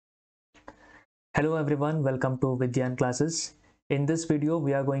Hello everyone, welcome to Vidhyan classes. In this video,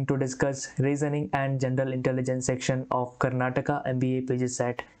 we are going to discuss reasoning and general intelligence section of Karnataka MBA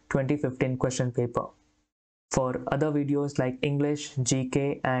PGCET 2015 question paper. For other videos like English,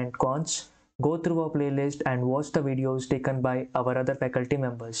 GK and Cons, go through our playlist and watch the videos taken by our other faculty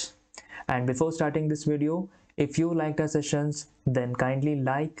members. And before starting this video, if you liked our sessions, then kindly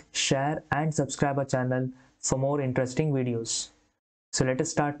like, share and subscribe our channel for more interesting videos. So let us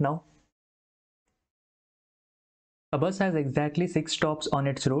start now. A bus has exactly 6 stops on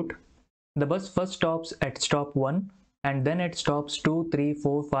its route. The bus first stops at stop 1 and then at stops 2, 3,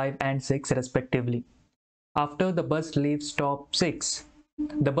 4, 5 and 6 respectively. After the bus leaves stop 6,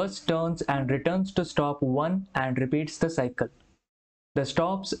 the bus turns and returns to stop 1 and repeats the cycle. The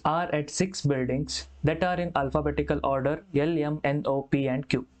stops are at 6 buildings that are in alphabetical order L, M, N, O, P and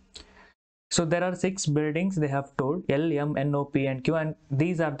Q. So there are 6 buildings they have told L, M, N, O, P and Q, and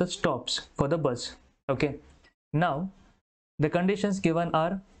these are the stops for the bus. Okay. Now, the conditions given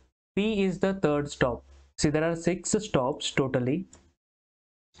are P is the third stop. See, there are 6 stops totally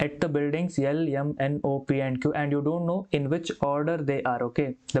at the buildings L, M, N, O, P and Q, and you don't know in which order they are.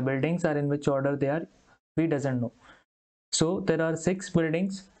 Okay, the buildings are in which order they are, P doesn't know. So there are 6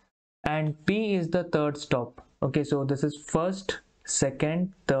 buildings and P is the third stop. Okay, so this is first,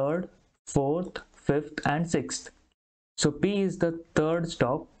 second, third, fourth, fifth and sixth. So P is the third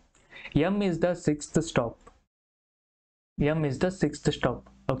stop. M is the sixth stop. M is the sixth stop.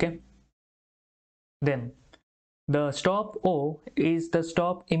 Okay, then the stop O is the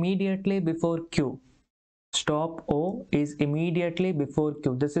stop immediately before Q. Stop O is immediately before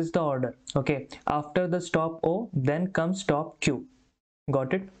Q. This is the order. Okay, after the stop O, then comes stop Q.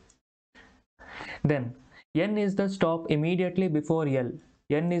 Got it? Then N is the stop immediately before L.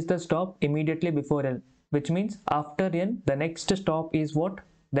 N is the stop immediately before L, which means after N, the next stop is what?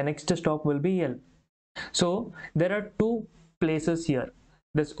 The next stop will be L. So there are 2 places here.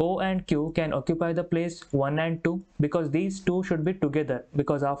 This O and Q can occupy the place 1 and 2 because these 2 should be together,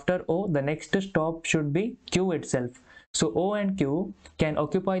 because after O the next stop should be Q itself. So O and Q can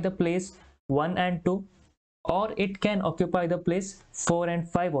occupy the place 1 and 2, or it can occupy the place 4 and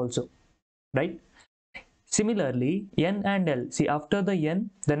 5 also, right? Similarly, N and L, see after the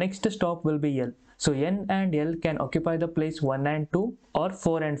N the next stop will be L. So N and L can occupy the place 1 and 2 or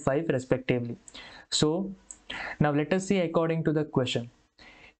 4 and 5 respectively. So now let us see according to the question.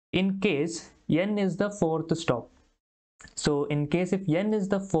 In case N is the 4th stop. So in case if N is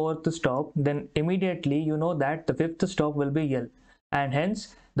the 4th stop, then immediately you know that the 5th stop will be L, and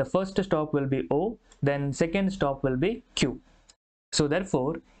hence the first stop will be O, then second stop will be Q. So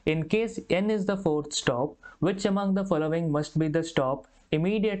therefore, in case N is the 4th stop, which among the following must be the stop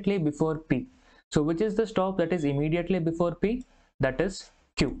immediately before P? So which is the stop that is immediately before P? That is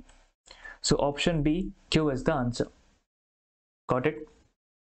Q. So option B, Q is the answer. Got it?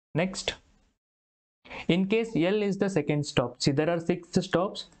 Next, in case L is the second stop, see there are 6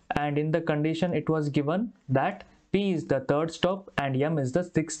 stops and in the condition it was given that P is the third stop and M is the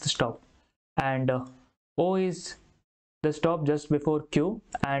 6th stop, and O is the stop just before Q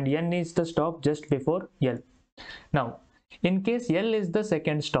and N is the stop just before L. Now, in case L is the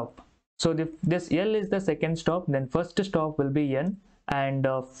second stop, so if this L is the second stop, then first stop will be N and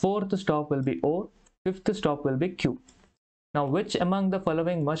 4th stop will be O, 5th stop will be Q. Now, which among the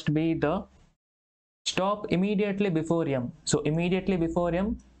following must be the stop immediately before M? So immediately before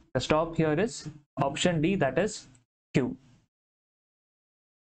M, the stop here is option D, that is Q.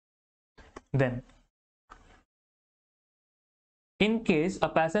 Then, in case a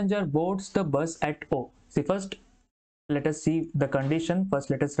passenger boards the bus at O, see first let us see the condition. First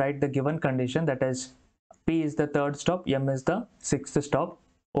let us write the given condition, that is P is the third stop, M is the 6th stop,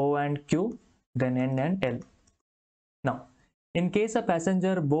 O and Q, then N and L. Now, in case a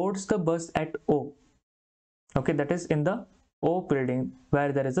passenger boards the bus at O, okay, that is in the O building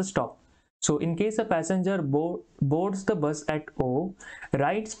where there is a stop. So in case a passenger boards the bus at O,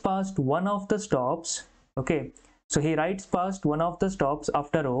 rides past one of the stops, okay, so he rides past one of the stops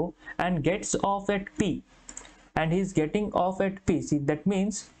after O and gets off at P, and he is getting off at P. See, that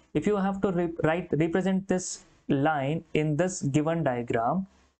means if you have to represent this line in this given diagram,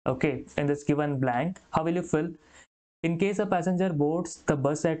 okay, in this given blank, how will you fill? In case a passenger boards the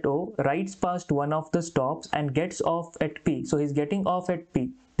bus at O, rides past one of the stops and gets off at P. So he's getting off at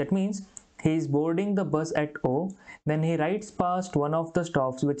P. That means he is boarding the bus at O, then he rides past one of the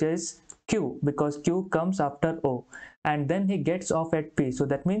stops which is Q, because Q comes after O, and then he gets off at P. So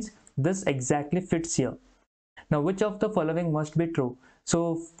that means this exactly fits here. Now, which of the following must be true?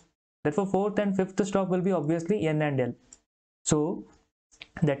 So therefore 4th and 5th stop will be obviously N and L. So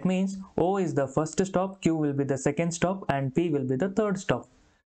That means O is the first stop, Q will be the second stop, and P will be the third stop.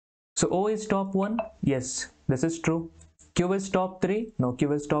 So O is stop 1, yes, this is true. Q is stop 3, no,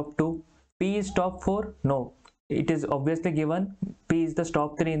 Q is stop 2. P is stop 4, no, it is obviously given P is the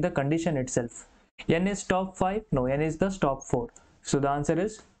stop 3 in the condition itself. N is stop 5, no, N is the stop 4. So the answer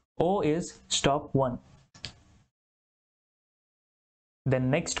is O is stop 1. Then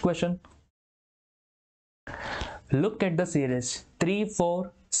next question. Look at the series 3,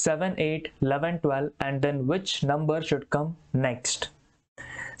 4, 7, 8, 11, 12, and then which number should come next?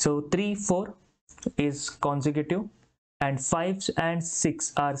 So 3, 4 is consecutive and 5 and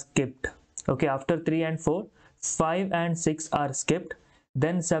 6 are skipped. Okay, after 3 and 4, 5 and 6 are skipped.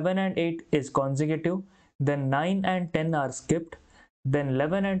 Then 7 and 8 is consecutive. Then 9 and 10 are skipped. Then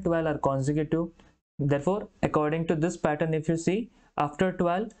 11 and 12 are consecutive. Therefore, according to this pattern, if you see, after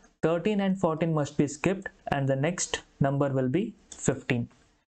 12, 13 and 14 must be skipped, and the next number will be 15.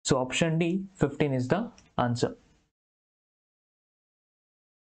 So option D, 15 is the answer.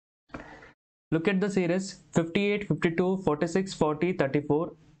 Look at the series 58, 52, 46, 40,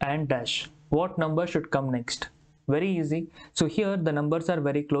 34 and dash. What number should come next? Very easy. So here the numbers are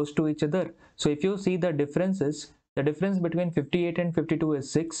very close to each other. So if you see the differences, the difference between 58 and 52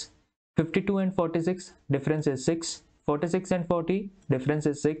 is 6. 52 and 46, difference is 6. 46 and 40, difference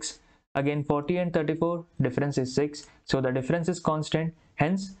is 6. Again 40 and 34, difference is 6. So the difference is constant.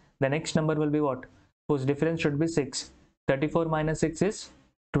 Hence the next number will be what? Whose difference should be 6. 34 minus 6 is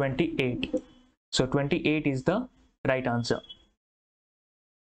 28. So 28 is the right answer.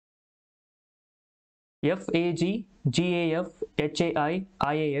 FAG, GAF, HAI,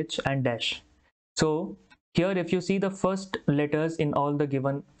 IAH and dash. So here if you see the first letters in all the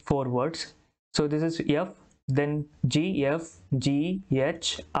given 4 words, so this is F, then G, F, G,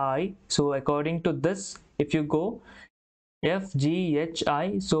 H, I. So according to this, if you go F, G, H,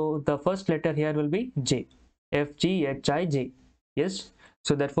 I, so the first letter here will be J. F, G, H, I, J. Yes.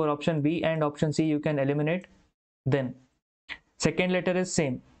 So therefore option B and option C you can eliminate. Then second letter is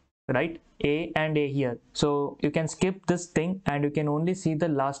same, right? A and A here. So you can skip this thing and you can only see the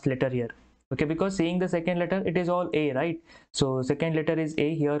last letter here. Okay, because seeing the second letter, it is all A, right? So second letter is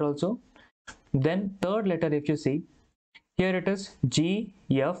A here also. Then third letter, if you see, here it is G,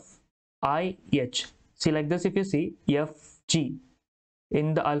 F, I, H. See, like this, if you see F, G.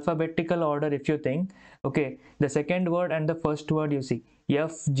 In the alphabetical order, if you think, okay, the second word and the first word you see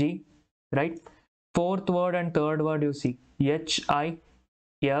F, G, right? Fourth word and third word you see H, I,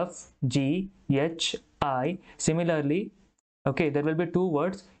 F, G, H, I. Similarly, okay, there will be 2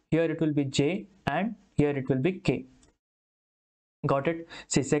 words. Here it will be J and here it will be K. Got it?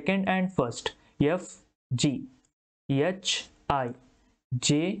 See, second and first F, G, H, I,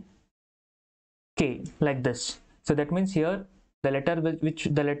 J, K, like this. So that means here the letter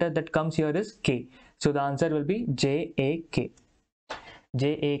the letter that comes here is K. So the answer will be JAK.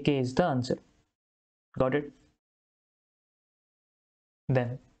 JAK is the answer. Got it?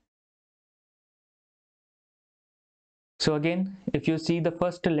 Then so again, if you see the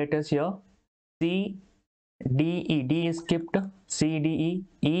first letters here, C, D, E, D is skipped, C, D,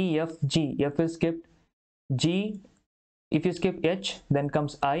 E, E, F, G, F is skipped, G, if you skip H, then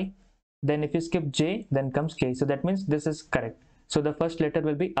comes I, then if you skip J, then comes K. So that means this is correct. So the first letter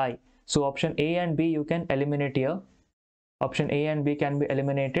will be I. So option A and B you can eliminate here. Option A and B can be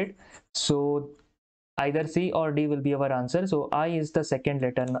eliminated. So either C or D will be our answer. So I is the second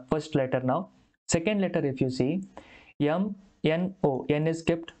letter, first letter now. Second letter, if you see, M, N, O, N is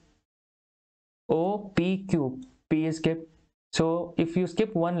skipped. O, P, Q, P is skipped. So if you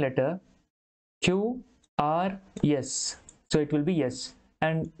skip one letter, Q, R, yes. So it will be yes.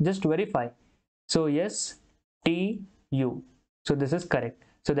 And just verify. So yes, T, U. So this is correct.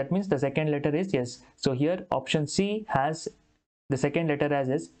 So that means the second letter is yes. So here option C has the second letter as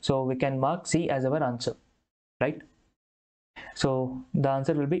is. So we can mark C as our answer, right? So the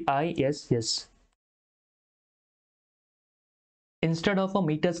answer will be I, yes, yes. Instead of a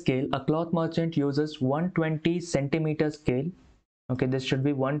meter scale, a cloth merchant uses 120 centimeter scale. Okay, this should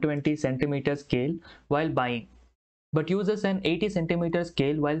be 120 centimeter scale while buying, but uses an 80 centimeter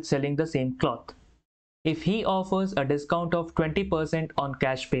scale while selling the same cloth. If he offers a discount of 20% on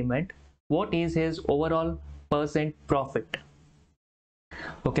cash payment, what is his overall percent profit?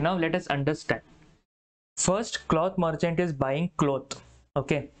 Okay, now let us understand. First, cloth merchant is buying cloth,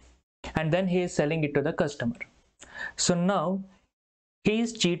 okay, and then he is selling it to the customer. So now he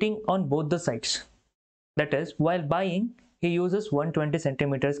is cheating on both the sides. That is, while buying, he uses 120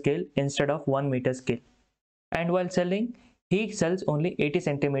 centimeter scale instead of 1 meter scale. And while selling, he sells only 80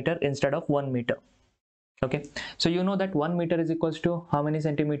 centimeter instead of 1 meter. Okay, so you know that 1 meter is equals to how many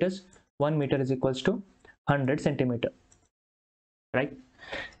centimeters? 1 meter is equals to 100 centimeter, right?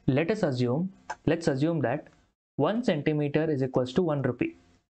 Let's assume that 1 centimeter is equals to 1 rupee.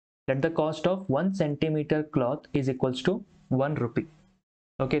 That the cost of 1 centimeter cloth is equals to 1 rupee.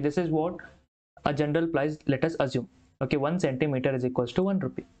 Okay, this is what a general price, let us assume. Okay, 1 centimeter is equals to 1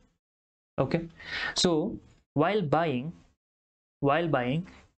 rupee. Okay, so while buying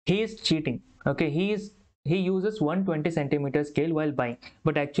he is cheating. Okay, he uses 120 centimeter scale while buying,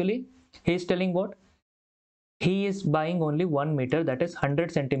 but actually he is telling what? He is buying only 1 meter, that is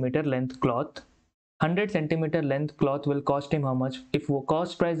 100 centimeter length cloth. 100 centimeter length cloth will cost him how much? If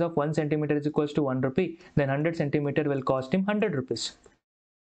cost price of 1 centimeter is equals to 1 rupee, then 100 centimeter will cost him 100 rupees.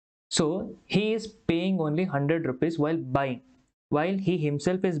 So he is paying only 100 rupees while buying. While he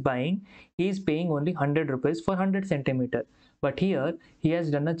himself is buying, he is paying only 100 rupees for 100 centimeter. But here he has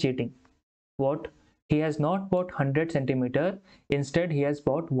done a cheating. What? He has not bought 100 centimeter. Instead, he has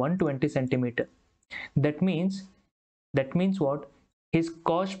bought 120 centimeter. That means what? His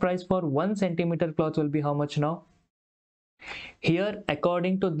cost price for 1 centimeter cloth will be how much now? Here,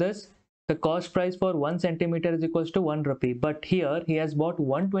 according to this, the cost price for 1 centimeter is equals to 1 rupee, but here he has bought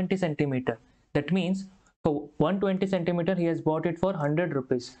 120 centimeter. That means for 120 centimeter he has bought it for 100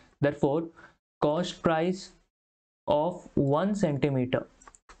 rupees. Therefore, cost price of 1 centimeter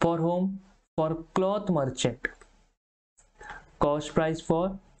for whom? For cloth merchant. Cost price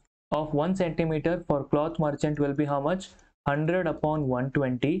of 1 centimeter for cloth merchant will be how much? 100 upon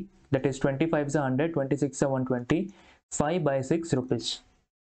 120, that is 25 is 100, 26 is 120, 5 by 6 rupees,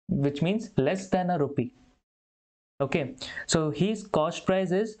 which means less than a rupee. Okay, so his cost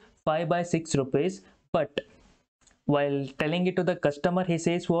price is 5 by 6 rupees, but while telling it to the customer, he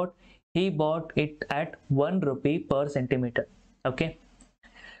says what? He bought it at 1 rupee per centimeter. Okay,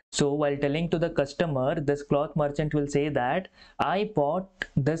 so while telling to the customer, this cloth merchant will say that I bought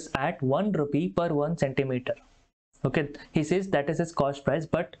this at 1 rupee per 1 centimeter. Okay, he says that is his cost price,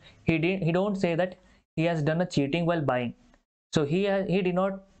 but he don't say that he has done a cheating while buying. So he did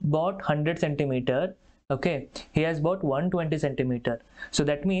not bought 100 centimeter. Okay, he has bought 120 centimeter. So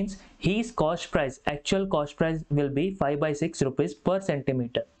that means his cost price, actual cost price will be 5 by 6 rupees per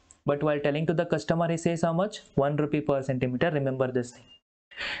centimeter. But while telling to the customer, he says how much? 1 rupee per centimeter. Remember this thing.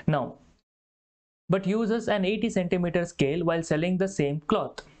 Now, but uses an 80 centimeter scale while selling the same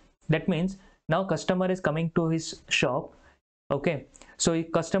cloth. That means now customer is coming to his shop. Okay, so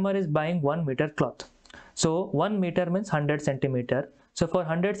customer is buying 1 meter cloth. So 1 meter means 100 centimeter. So for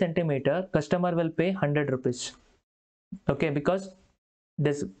 100 centimeter, customer will pay 100 rupees. Okay, because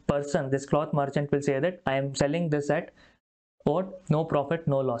this person, this cloth merchant will say that I am selling this at what? No profit,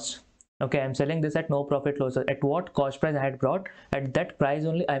 no loss. Okay, I am selling this at no profit loss. At what cost price I had brought, at that price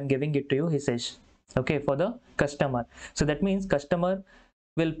only I am giving it to you, he says. Okay, for the customer. So that means customer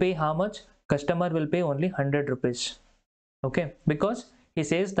will pay how much? Customer will pay only 100 rupees. Okay, because he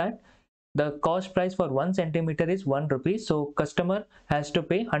says that the cost price for 1 centimeter is 1 rupee, so customer has to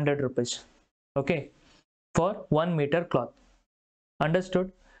pay 100 rupees. Okay, for 1 meter cloth.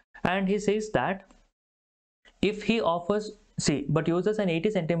 Understood? And he says that if he offers, but uses an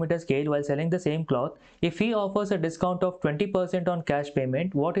 80 centimeter scale while selling the same cloth, if he offers a discount of 20% on cash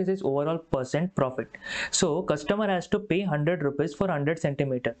payment, what is his overall percent profit? So customer has to pay 100 rupees for 100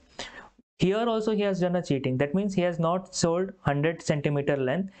 centimeter. Here also he has done a cheating. That means he has not sold 100 centimeter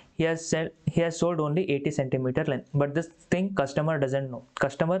length. He has sold only 80 centimeter length. But this thing customer doesn't know.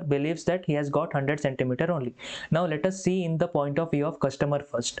 Customer believes that he has got 100 centimeter only. Now let us see in the point of view of customer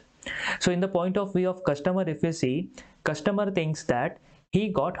first. So in the point of view of customer, if you see, customer thinks that he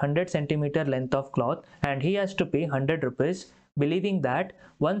got 100 centimeter length of cloth and he has to pay 100 rupees, believing that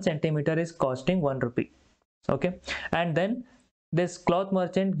 1 centimeter is costing 1 rupee. Okay, and then this cloth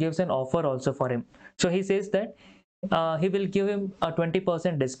merchant gives an offer also for him. So he says that he will give him a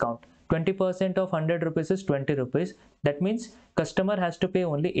 20% discount. 20% of 100 rupees is 20 rupees. That means customer has to pay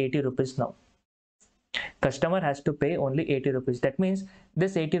only 80 rupees now. Customer has to pay only 80 rupees. That means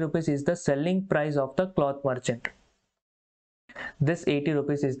this 80 rupees is the selling price of the cloth merchant. This 80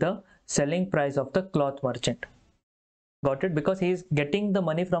 rupees is the selling price of the cloth merchant. Got it? Because he is getting the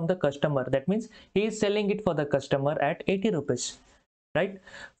money from the customer. That means he is selling it for the customer at 80 rupees. Right?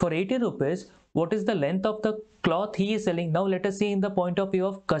 For 80 rupees, what is the length of the cloth he is selling? Now let us see in the point of view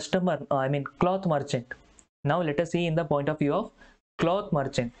of customer, cloth merchant. Now let us see in the point of view of cloth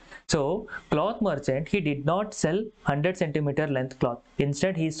merchant. So cloth merchant, he did not sell 100 centimeter length cloth.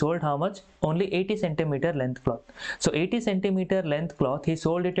 Instead, he sold how much? Only 80 centimeter length cloth. So 80 centimeter length cloth, he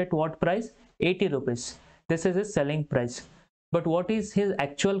sold it at what price? 80 rupees. This is his selling price. But what is his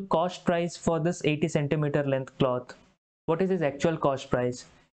actual cost price for this 80 centimeter length cloth? What is his actual cost price?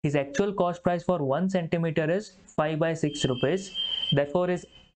 His actual cost price for 1 centimeter is 5 by 6 rupees. Therefore, his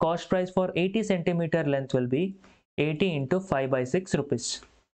cost price for 80 centimeter length will be 80 into 5 by 6 rupees.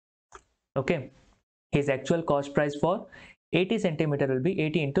 Okay. His actual cost price for 80 centimeter will be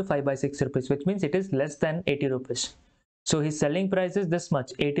 80 into 5 by 6 rupees, which means it is less than 80 rupees. So his selling price is this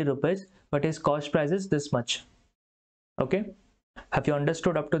much, 80 rupees, but his cost price is this much. Okay. Have you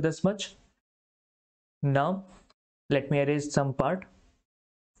understood up to this much? Now, let me erase some part.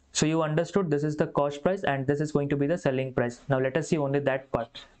 So you understood this is the cost price and this is going to be the selling price. Now let us see only that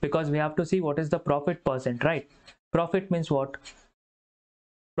part, because we have to see what is the profit percent, right? Profit means what?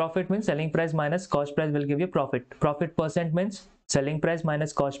 Profit means selling price minus cost price will give you profit. Profit percent means selling price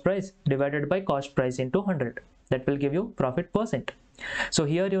minus cost price divided by cost price into 100. That will give you profit percent. So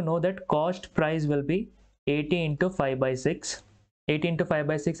here you know that cost price will be 80 into 5 by 6. 80 into 5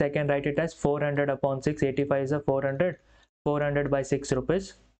 by 6, I can write it as 400 upon 6. 85 is a 400. 400 by 6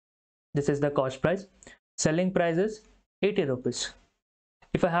 rupees. This is the cost price. Selling price is 80 rupees.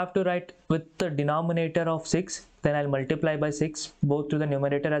 If I have to write with the denominator of 6, then I'll multiply by 6 both to the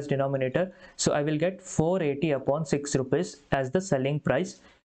numerator as denominator. So I will get 480 upon 6 rupees as the selling price.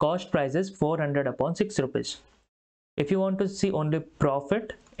 Cost price is 400 upon 6 rupees. If you want to see only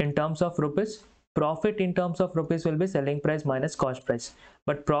profit in terms of rupees, profit in terms of rupees will be selling price minus cost price.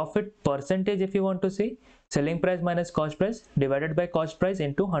 But profit percentage, if you want to see, selling price minus cost price divided by cost price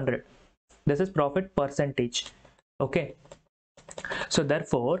into 100. This is profit percentage. Okay. So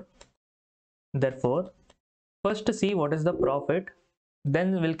therefore, first to see what is the profit,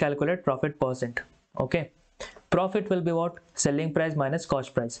 then we'll calculate profit percent. Okay. Profit will be what? Selling price minus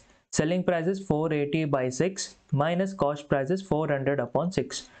cost price. Selling price is 480 by 6 minus cost price is 400 upon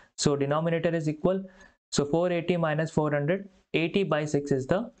 6. So denominator is equal. So 480 minus 400, 80 by 6 is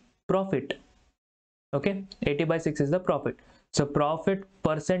the profit. Okay, 80 by 6 is the profit. So profit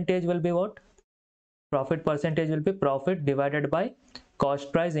percentage will be what? Profit percentage will be profit divided by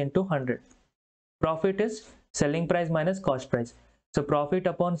cost price into 100. Profit is selling price minus cost price. So profit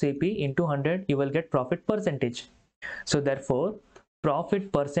upon CP into 100, you will get profit percentage. So therefore,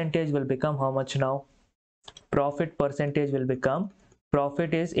 profit percentage will become how much now? Profit percentage will become,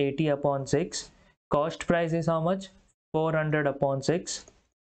 profit is 80 upon 6. Cost price is how much? 400 upon 6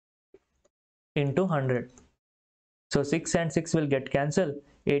 into 100. So 6 and 6 will get cancelled.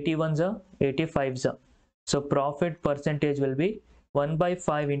 81s are 85s are. So profit percentage will be 1 by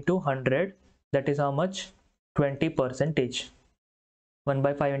 5 into 100. That is how much? 20%. 1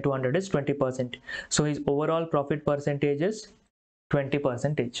 by 5 into 100 is 20%. So his overall profit percentage is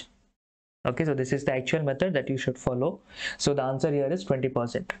 20%. Okay, so this is the actual method that you should follow. So the answer here is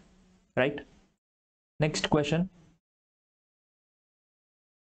 20%. Right? Next question.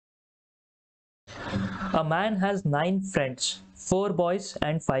 A man has 9 friends, 4 boys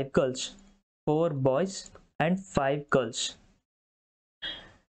and 5 girls. 4 boys and 5 girls.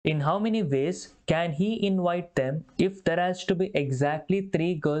 In how many ways can he invite them if there has to be exactly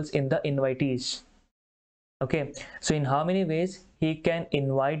 3 girls in the invitees? Okay, so in how many ways he can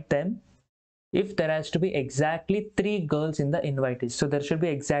invite them if there has to be exactly 3 girls in the invitees? So there should be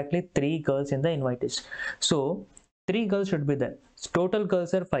exactly 3 girls in the invitees. So 3 girls should be there. So total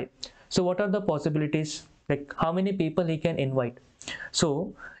girls are 5. So what are the possibilities? Like how many people he can invite?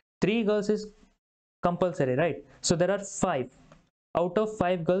 So 3 girls is compulsory, right? So there are 5. Out of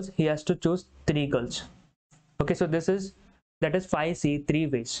 5 girls, he has to choose 3 girls. Okay, so that is 5C, 3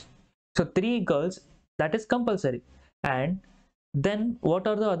 ways. So 3 girls, that is compulsory. And then what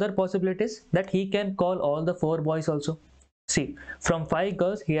are the other possibilities? That he can call all the 4 boys also. See, from 5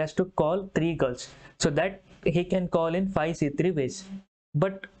 girls, he has to call 3 girls. So that he can call in 5C, 3 ways.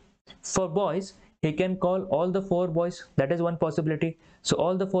 But for boys, he can call all the 4 boys. That is one possibility. So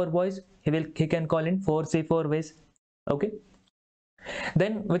all the 4 boys, he can call in 4C, 4 ways. Okay.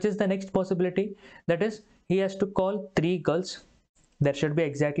 Then which is the next possibility? That is he has to call 3 girls. There should be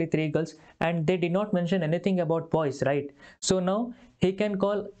exactly 3 girls, and they did not mention anything about boys, right? So now he can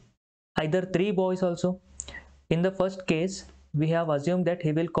call either 3 boys also. In the first case, we have assumed that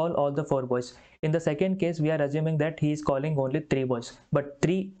he will call all the 4 boys. In the second case, we are assuming that he is calling only 3 boys, but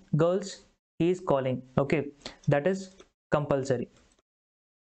 3 girls he is calling. Okay, that is compulsory.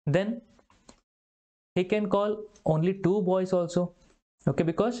 Then he can call only 2 boys also. Okay,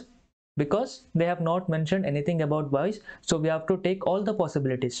 because they have not mentioned anything about boys, so we have to take all the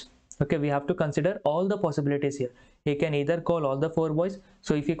possibilities. Okay, we have to consider all the possibilities here. He can either call all the 4 boys.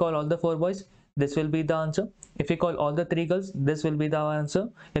 So if he call all the 4 boys, this will be the answer. If he call all the 3 girls, this will be the answer.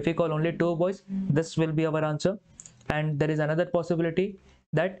 If he call only 2 boys, this will be our answer. and there is another possibility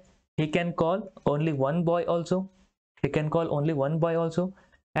that he can call only one boy also. He can call only one boy also,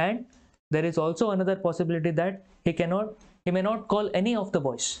 and there is also another possibility that he may not call any of the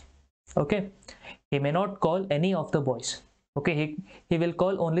boys. Okay, he may not call any of the boys. Okay, he will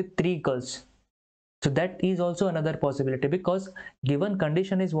call only 3 girls. So that is also another possibility, because given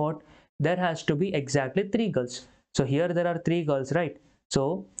condition is what? There has to be exactly 3 girls. So here there are 3 girls, right?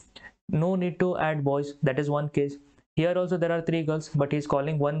 So no need to add boys. That is one case. Here also there are 3 girls, but he is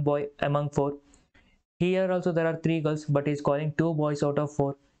calling one boy among 4. Here also there are 3 girls, but he is calling 2 boys out of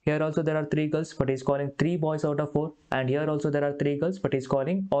 4. Here also there are 3 girls, but he is calling 3 boys out of 4. And here also there are 3 girls, but he is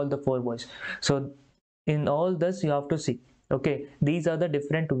calling all the 4 boys. So in all this you have to see. Okay, these are the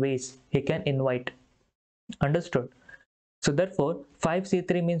different ways he can invite. Understood? So therefore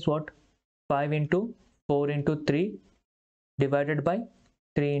 5C3 means what? 5 into 4 into 3 divided by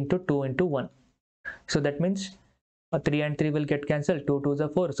 3 into 2 into 1. So that means 3 and 3 will get cancelled. 2 2s are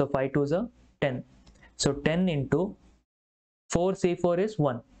 4. So 5 2s are 10. So 10 into 4C4 is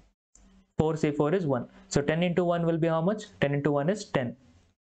 1. 4C4 is 1. So 10 into 1 will be how much? 10 into 1 is 10.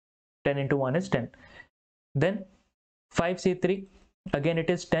 10 into 1 is 10. Then 5C3, again it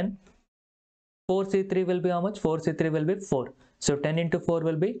is 10. 4C3 will be how much? 4C3 will be 4. So 10 into 4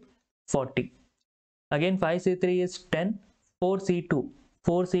 will be 40. Again 5C3 is 10. 4C2.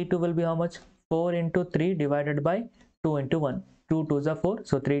 4C2 will be how much? 4 into 3 divided by 2 into 1. 2 2s are 4.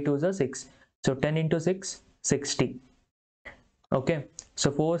 So 3 2s are 6. So 10 into 6, 60. Okay.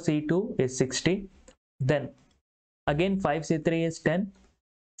 So 4C2 is 60. Then again 5C3 is 10.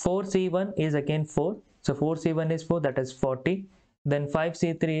 4C1 is again 4. So 4C1 is 4, that is 40. Then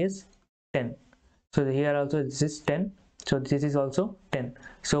 5C3 is 10. So here also this is 10. So this is also 10.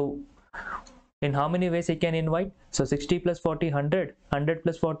 So in how many ways he can invite? So 60 plus 40, 100. 100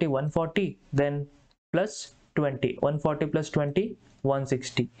 plus 40, 140. Then plus 20. 140 plus 20,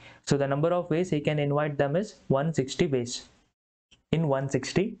 160. So the number of ways he can invite them is 160 ways. In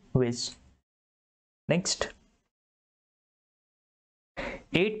 160 ways. Next.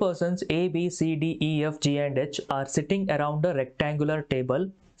 8 persons A, B, C, D, E, F, G and H are sitting around a rectangular table.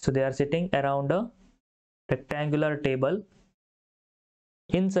 So they are sitting around a rectangular table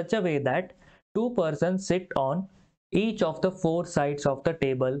in such a way that 2 persons sit on each of the 4 sides of the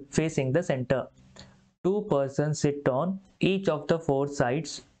table facing the center. 2 persons sit on each of the 4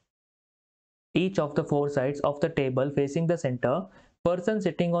 sides of the table facing the center. Persons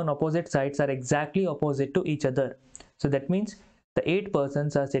sitting on opposite sides are exactly opposite to each other. So that means the 8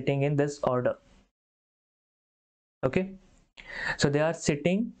 persons are sitting in this order. Okay, so they are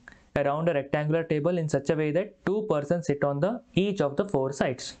sitting around a rectangular table in such a way that 2 persons sit on each of the 4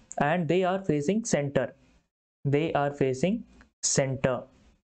 sides, and they are facing center. They are facing center.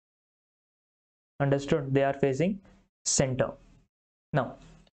 Understood? They are facing center. Now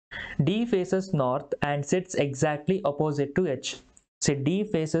D faces north and sits exactly opposite to H. Say D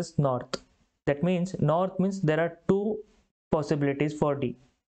faces north. That means north means there are 2 possibilities for D.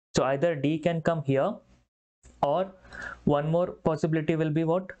 So either D can come here, or one more possibility will be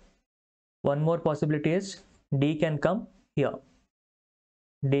what? One more possibility is D can come here.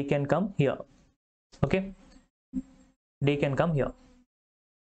 D can come here. Okay, D can come here.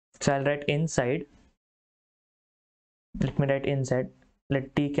 So I'll write inside. Let me write inside.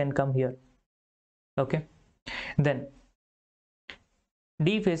 Let D can come here. Okay, then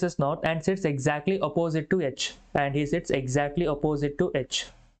D faces north and sits exactly opposite to H, and he sits exactly opposite to H.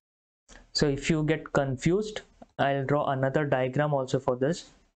 So if you get confused, I'll draw another diagram also for this.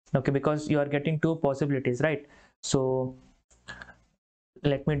 Okay, because you are getting 2 possibilities, right? So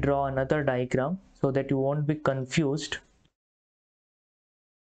let me draw another diagram so that you won't be confused.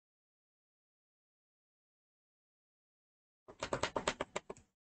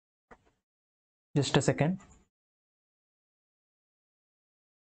 Just a second.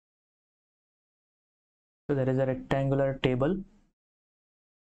 So there is a rectangular table.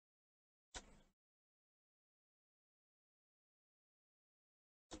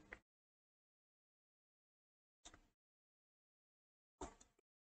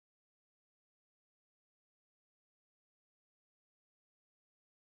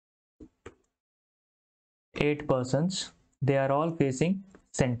 Eight persons, they are all facing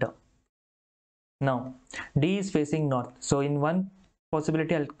center. Now D is facing north. So in one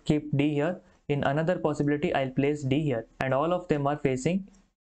possibility I'll keep D here. In another possibility I'll place D here, and all of them are facing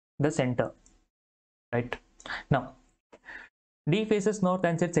the center, right? Now D faces north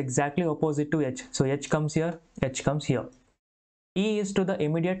and sits exactly opposite to H. So H comes here, H comes here. E is to the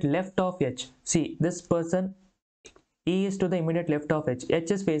immediate left of H. See, this person, E is to the immediate left of H.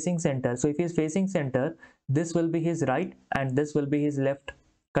 H is facing center. So if he is facing center, this will be his right and this will be his left,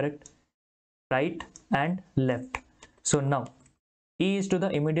 correct? Right and left. So now E is to the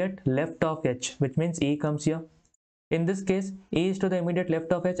immediate left of H, which means E comes here. In this case, E is to the immediate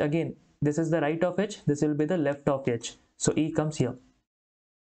left of H. Again, this is the right of H, this will be the left of H. So E comes here.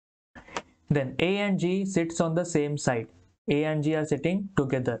 Then A and G sits on the same side. A and G are sitting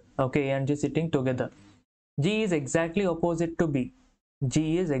together. Okay, A and G sitting together. G is exactly opposite to B.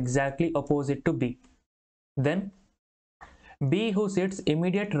 G is exactly opposite to B. Then B, who sits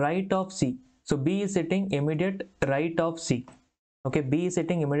immediate right of C. So B is sitting immediate right of C. Okay, B is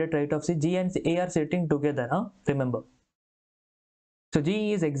sitting immediate right of C. G and A are sitting together, remember. So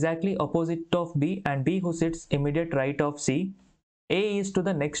G is exactly opposite of B, and B, who sits immediate right of C. A is to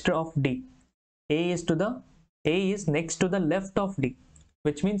the next of D. A is next to the left of D,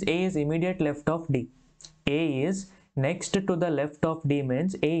 which means A is immediate left of D. A is next to the left of D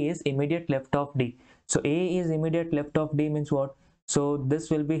means A is immediate left of D. So A is immediate left of D means what? So this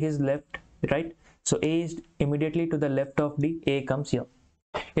will be his left, right? So A is immediately to the left of D, A comes here.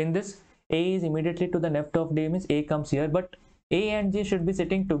 In this, A is immediately to the left of D means A comes here, but A and G should be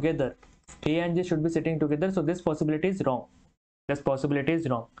sitting together. A and G should be sitting together, so this possibility is wrong. This possibility is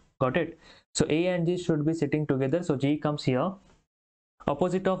wrong. Got it? So A and G should be sitting together, so G comes here.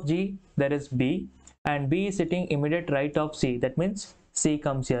 Opposite of G, there is B, and B is sitting immediate right of C. That means C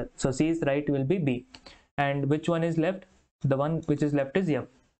comes here. So C's right will be B. And which one is left? The one which is left is F.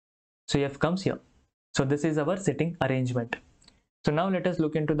 So F comes here. So this is our sitting arrangement. So now let us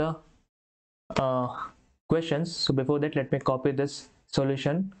look into the questions. So before that, let me copy this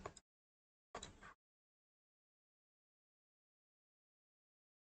solution.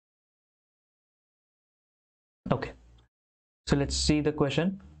 Okay. So let's see the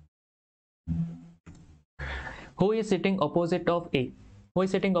question. Who is sitting opposite of A? Who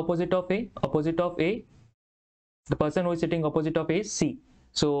is sitting opposite of A? Opposite of A, the person who is sitting opposite of A is C.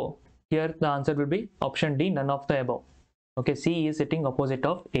 So here the answer will be option D, none of the above. Okay, C is sitting opposite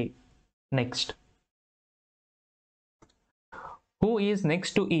of A. Next. Who is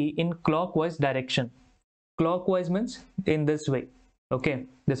next to E in clockwise direction? Clockwise means in this way. Okay,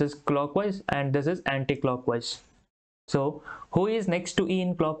 this is clockwise and this is anti-clockwise. So who is next to E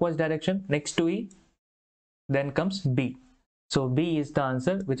in clockwise direction? Next to E, then comes B. So B is the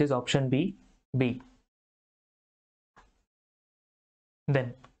answer, which is option B, B.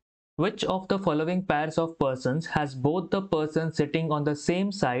 Then, which of the following pairs of persons has both the persons sitting on the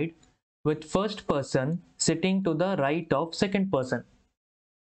same side with first person sitting to the right of second person?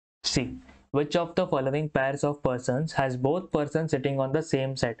 C. Which of the following pairs of persons has both persons sitting on the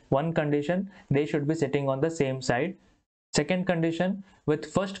same side? One condition, they should be sitting on the same side. Second condition,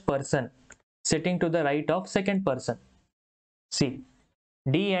 with first person sitting to the right of second person. C.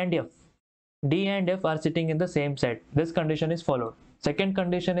 D and F. D and F are sitting in the same side. This condition is followed. Second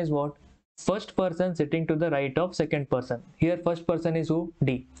condition is what? First person sitting to the right of second person. Here first person is who?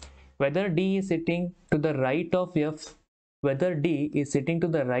 D. Whether D is sitting to the right of F, whether D is sitting to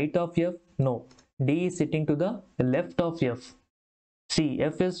the right of F, no. D is sitting to the left of F. See,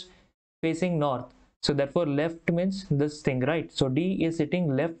 F is facing north. So therefore left means this thing, right? So D is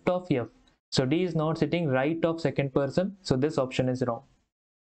sitting left of F. So D is not sitting right of second person. So this option is wrong.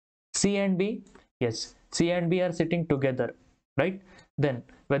 C and B, yes, C and B are sitting together, right? Then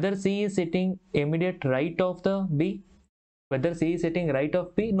whether C is sitting immediate right of the B, whether C is sitting right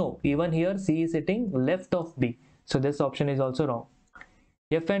of B, no, even here C is sitting left of B. So this option is also wrong.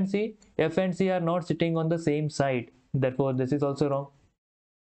 F and C are not sitting on the same side. Therefore this is also wrong.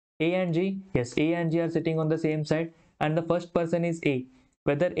 A and G, yes, A and G are sitting on the same side and the first person is A.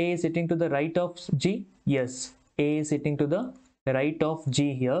 Whether A is sitting to the right of G, yes, A is sitting to the right of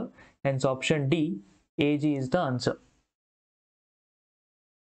G here, hence option D, AG is the answer.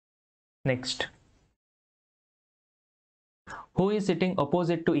 Next. Who is sitting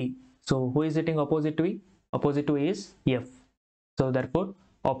opposite to E? So who is sitting opposite to E? Opposite to E is F. So therefore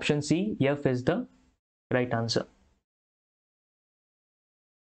option C, F is the right answer.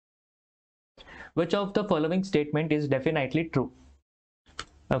 Which of the following statement is definitely true?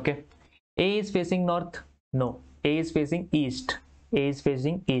 Okay. A is facing north? No. A is facing east. A is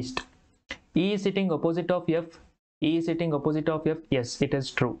facing east. E is sitting opposite of F. E is sitting opposite of F. Yes, it is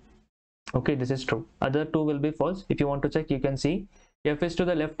true. Okay, this is true. Other two will be false. If you want to check, you can see. F is to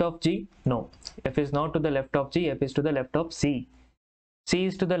the left of G? No. F is not to the left of G. F is to the left of C. C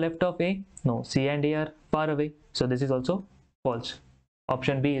is to the left of A? No. C and A are far away. So this is also false.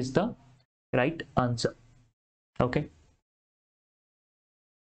 Option B is the right answer. Okay.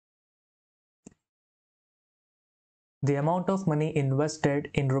 The amount of money invested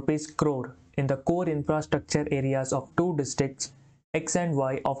in rupees crore in the core infrastructure areas of two districts X and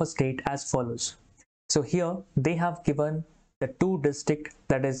Y of a state as follows. So here they have given the two districts,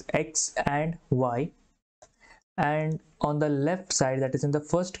 that is X and Y, and on the left side, that is in the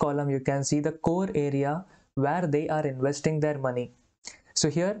first column, you can see the core area where they are investing their money. So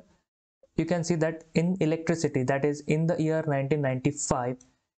here you can see that in electricity, that is in the year 1995,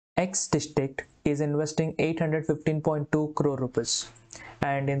 X district is investing 815.2 crore rupees,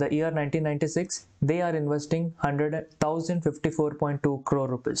 and in the year 1996 they are investing 1,054.2 crore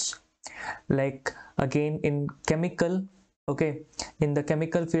rupees. Like again in chemical, okay, in the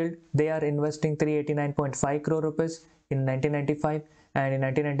chemical field they are investing 389.5 crore rupees in 1995, and in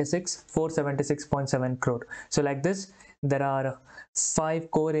 1996 476.7 crore. So like this, there are 5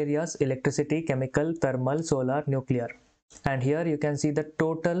 core areas: electricity, chemical, thermal, solar, nuclear. And here you can see the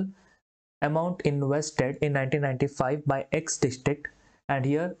total amount invested in 1995 by X district, and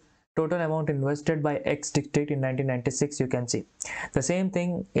here total amount invested by X district in 1996. You can see the same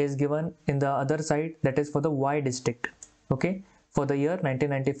thing is given in the other side, that is for the Y district, okay, for the year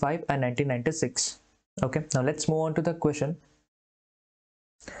 1995 and 1996. Okay, now let's move on to the question.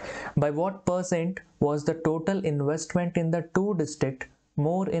 By what percent was the total investment in the two district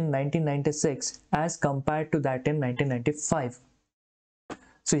more in 1996 as compared to that in 1995?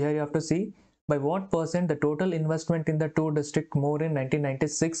 So here you have to see by what percent the total investment in the two district more in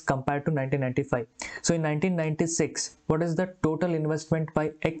 1996 compared to 1995. So in 1996, what is the total investment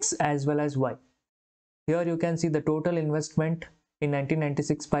by X as well as Y? Here you can see the total investment in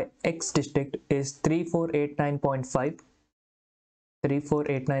 1996 by X district is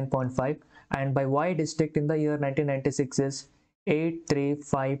 3489.5, and by Y district in the year 1996 is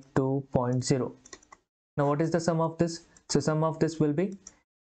 8352.0. Now what is the sum of this? So sum of this will be,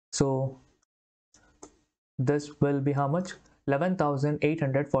 so this will be how much?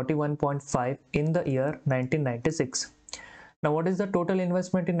 11,841.5 in the year 1996. Now what is the total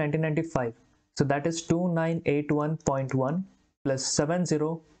investment in 1995? So that is 2981.1 plus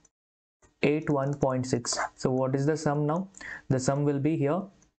 7081.6. So what is the sum now? The sum will be here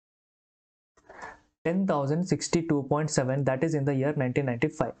 10,062.7, that is in the year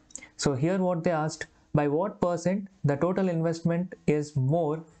 1995. So here what they asked, by what percent the total investment is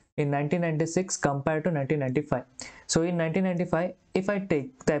more in 1996 compared to 1995. So in 1995, if I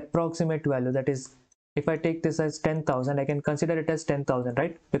take the approximate value, that is if I take this as 10,000, I can consider it as 10,000,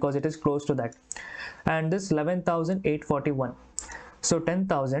 right? Because it is close to that. And this 11,841. So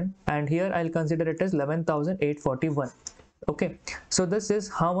 10,000, and here I'll consider it as 11,841. Okay. So this is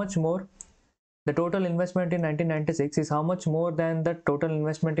how much more? The total investment in 1996 is how much more than the total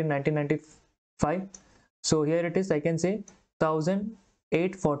investment in 1995? So here it is, I can say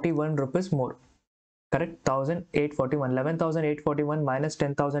 1,841 rupees more. Correct? 1,841. 11,841 minus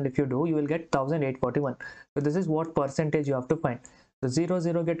 10,000, if you do, you will get 1,841. So this is what percentage you have to find. So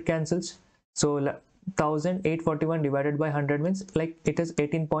 0 get cancels. So 1,841 divided by 100 means like it is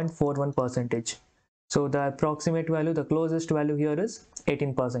 18.41 percentage. So the approximate value, the closest value here is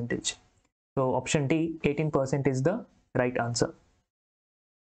 18 percentage. So option D, 18% is the right answer.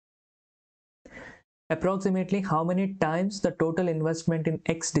 Approximately how many times the total investment in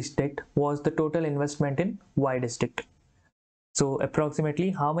X district was the total investment in Y district? So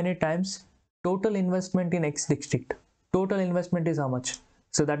approximately how many times total investment in X district? Total investment is how much?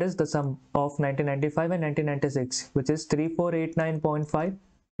 So that is the sum of 1995 and 1996, which is 3489.5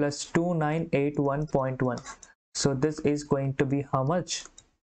 plus 2981.1. So this is going to be how much?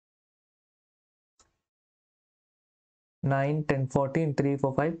 9, 10, 14, 3,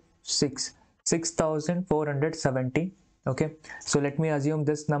 4, 5, 6. 6,470. Okay, so let me assume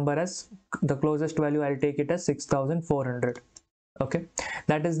this number as the closest value. I'll take it as 6,400. Okay,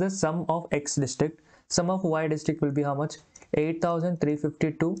 that is the sum of X district. Sum of Y district will be how much?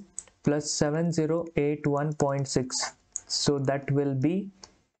 8,352 plus 7081.6. So that will be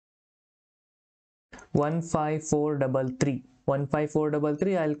 15433.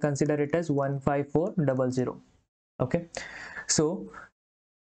 15433. I'll consider it as 15400. Okay, so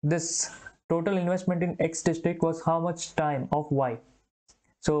this total investment in X district was how much time of Y?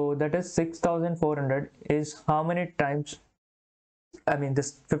 So that is 6,400 is how many times? I mean,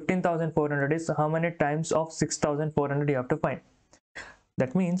 this 15,400 is how many times of 6,400 you have to find.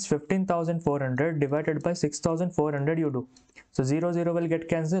 That means 15,400 divided by 6,400 you do. So 0 will get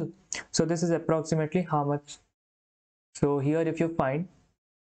cancelled. So this is approximately how much? So here if you find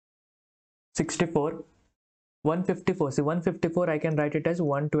 64, 154. See 154, I can write it as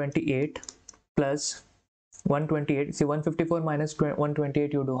 128 plus 128. See 154 minus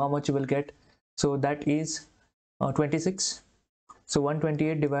 128 you do, how much you will get? So that is 26. So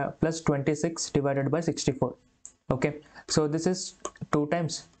 128 plus 26 divided by 64. Okay, so this is 2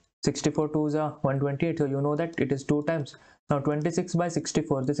 times 64 2s are 128, so you know that it is 2 times. Now 26 by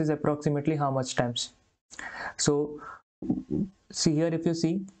 64, this is approximately how much times? So see here, if you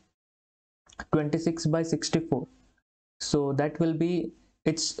see 26 by 64, so that will be,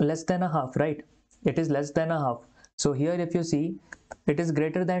 it's less than a half, right? It is less than a half. So here if you see, it is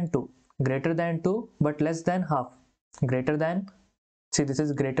greater than 2, but less than half. Greater than, see, this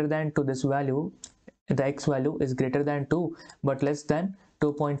is greater than 2, this value, the x value is greater than 2 but less than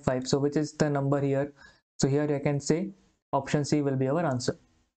 2.5. so which is the number here? So here I can say option C will be our answer.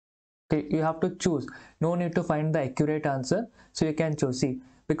 Okay, you have to choose, no need to find the accurate answer, so you can choose. See,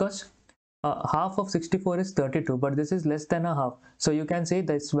 because half of 64 is 32, but this is less than a half, so you can say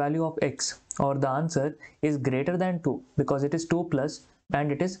this value of x, or the answer, is greater than 2 because it is 2 plus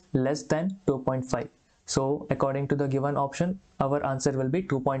and it is less than 2.5. so according to the given option, our answer will be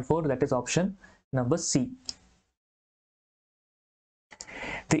 2.4, that is option number C.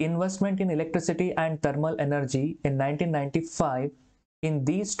 The investment in electricity and thermal energy in 1995 in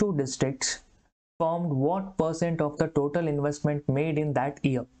these two districts formed what percent of the total investment made in that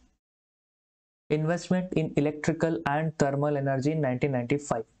year? Investment in electrical and thermal energy in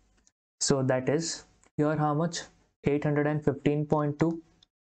 1995. So that is here how much? 815.2,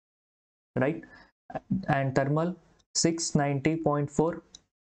 right? And thermal 690.4.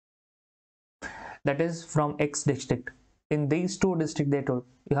 That is from X district. In these two districts they told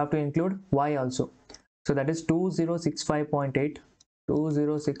you have to include Y also. So that is 2065.8,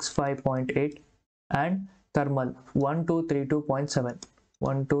 2065.8, and thermal 1232.7,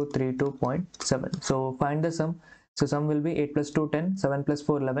 1232.7. So find the sum. So sum will be 8 plus 2 10, 7 plus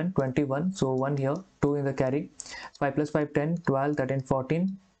 4 11, 21. So 1 here, 2 in the carry, 5 plus 5 10, 12, 13,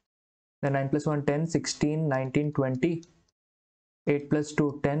 14. Then 9 plus 1 10, 16, 19, 20. 8 plus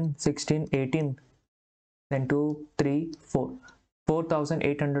 2 10, 16, 18. Then 2, 3, 4.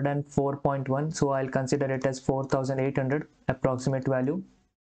 4804.1. So I'll consider it as 4800 approximate value.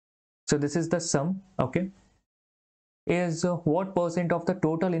 So this is the sum. Okay, is what percent of the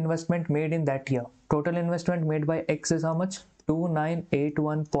total investment made in that year? Total investment made by X is how much?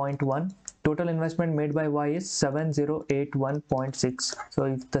 2981.1. Total investment made by Y is 7081.6. so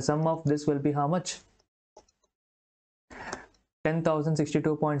if the sum of this will be how much?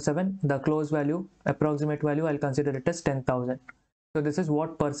 10,062.7. the close value, approximate value, I'll consider it as 10,000. so this is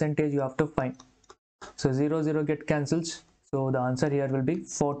what percentage you have to find. So 0 get cancels, so the answer here will be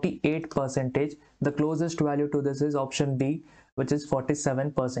 48%. The closest value to this is option B, which is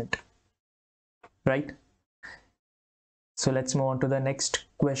 47%, right? So let's move on to the next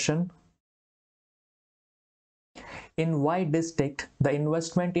question. In Y district, the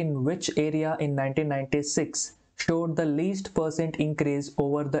investment in which area in 1996 showed the least percent increase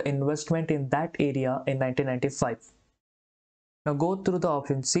over the investment in that area in 1995? Now go through the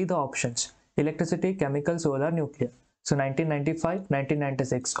options, see the options: electricity, chemical, solar, nuclear. So 1995,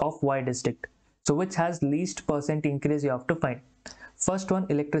 1996 of Y district. So which has least percent increase you have to find. First one,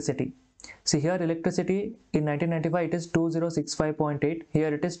 electricity. See here, electricity in 1995 it is 2065.8,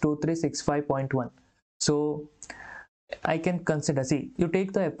 here it is 2365.1. So I can consider, see, you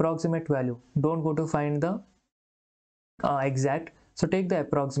take the approximate value, don't go to find the exact. So take the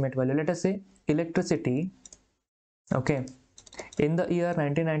approximate value. Let us say electricity, okay, in the year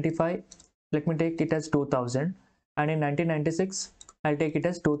 1995, let me take it as 2000, and in 1996 I'll take it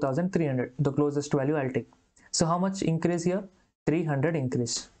as 2300, the closest value I'll take. So how much increase here? 300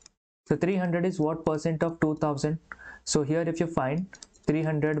 increase. So 300 is what percent of 2000? So here if you find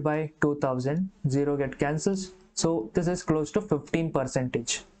 300 by 2000, 0 get cancels, so this is close to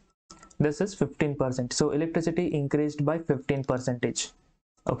 15%. This is 15%. So electricity increased by 15%.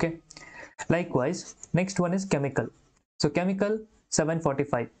 Okay, likewise next one is chemical. So chemical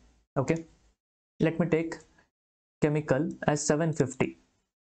 745. Okay, let me take chemical as 750,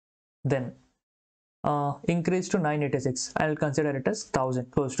 then increase to 986. I'll consider it as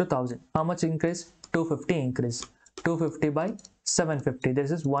 1000, close to 1000. How much increase? 250 increase. 250 by 750,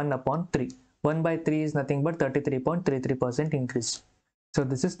 this is 1 upon 3. 1 by 3 is nothing but 33.33% increase. So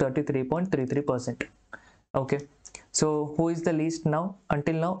this is 33.33%. okay, so who is the least now?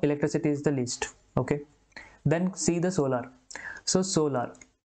 Until now electricity is the least. Okay, then see the solar. So solar,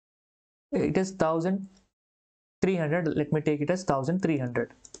 it is 1300, let me take it as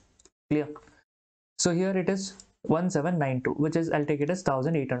 1300. Clear? So here it is 1792, which is, I'll take it as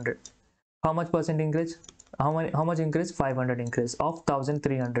 1800. How much percent increase? How much increase? 500 increase of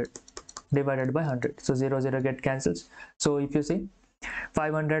 1300 divided by 100. So 0 get cancels. So if you see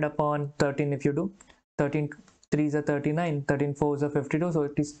 500 upon 13, if you do 13 3s are 39, 13 4s are 52, so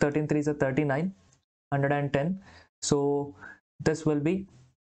it is 13 3s are 39, 110. So this will be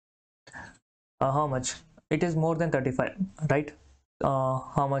how much? It is more than 35, right?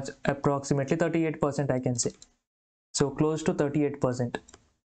 How much? Approximately 38%, I can say. So close to 38%,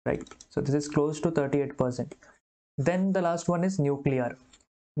 right? So this is close to 38%. Then the last one is nuclear.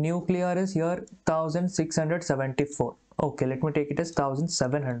 Nuclear is here 1674. Okay, let me take it as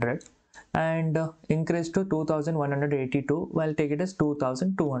 1700 and increase to 2182. I'll take it as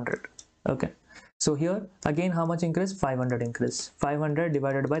 2200. Okay, so here again how much increase? 500 increase. 500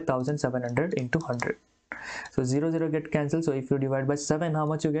 divided by 1700 into 100. So 0 get cancelled. So if you divide by 7, how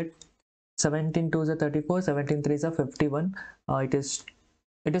much you get? 17 2s are 34, 17 3s are 51.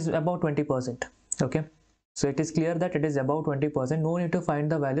 It is about 20%. Okay, so it is clear that it is about 20%. No need to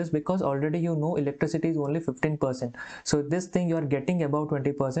find the values because already you know electricity is only 15%. So this thing you are getting about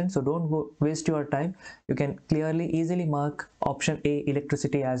 20%. So don't waste your time. You can clearly easily mark option A,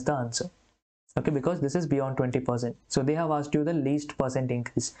 electricity, as the answer. Okay, because this is beyond 20%. So they have asked you the least percent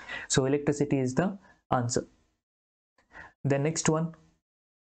increase. So electricity is the answer. The next one.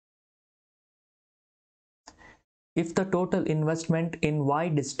 If the total investment in Y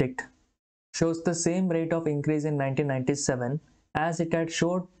district shows the same rate of increase in 1997 as it had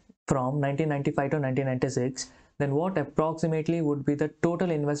showed from 1995 to 1996, then what approximately would be the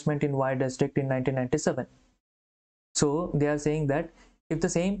total investment in Y district in 1997? So they are saying that if the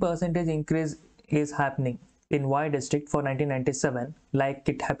same percentage increase is happening in Y district for 1997 like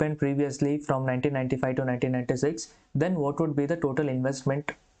it happened previously from 1995 to 1996, then what would be the total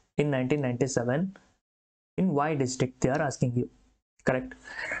investment in 1997 in Y district? They are asking you, correct?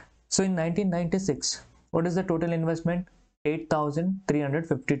 So in 1996, what is the total investment?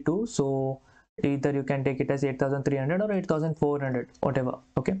 8,352. So either you can take it as 8,300 or 8,400, whatever.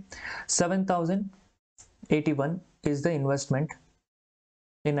 Okay, 7,081 is the investment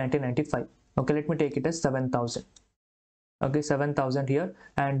in 1995. Okay, let me take it as 7,000. Okay, 7,000 here,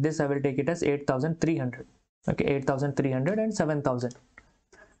 and this I will take it as 8,300. Okay, 8,300 and 7,000.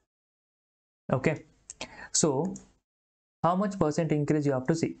 Okay, so how much percent increase you have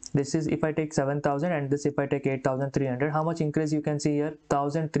to see? This is if I take 7,000 and this if I take 8,300, how much increase you can see here?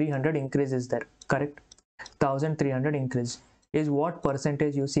 1,300 increase is there, correct? 1,300 increase is what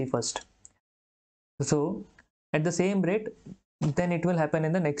percentage you see first. So at the same rate, then it will happen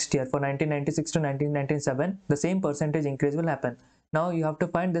in the next year. For 1996 to 1997, the same percentage increase will happen. Now you have to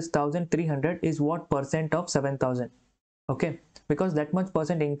find this 1,300 is what percent of 7,000. Okay, because that much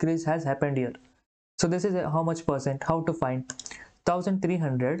percent increase has happened here. So this is how much percent. How to find?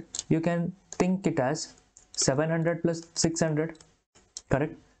 1,300, you can think it as 700 plus 600,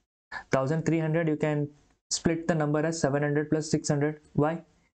 correct? 1,300 you can split the number as 700 plus 600. Why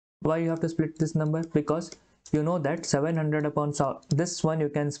you have to split this number? Because you know that 700 upon this one you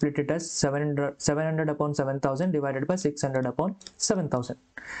can split it as 700 upon 7,000 divided by 600 upon 7,000.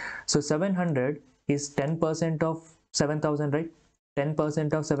 So 700 is 10% of 7,000, right?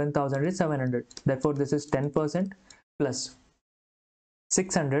 10% of 7,000 is 700. Therefore this is 10% plus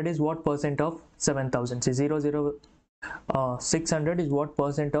 600 is what percent of 7,000? See 600 is what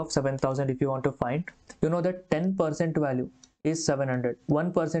percent of 7,000. If you want to find, you know that 10% value is 700,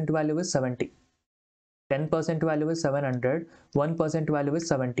 1% value is 70. 10% value is 700, 1% value is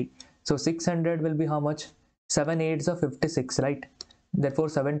 70. So 600 will be how much? 7 8s are 56, right? Therefore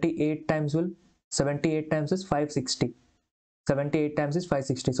 78 times is 560. 78 times is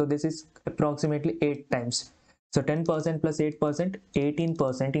 560. So this is approximately 8 times. So 10% plus 8%,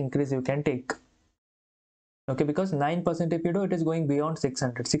 18% increase you can take. Okay, because 9% if you do, it is going beyond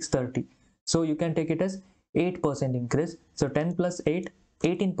 600, 630. So you can take it as 8% increase. So 10 plus 8,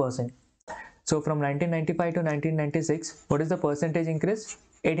 18%. So from 1995 to 1996, what is the percentage increase?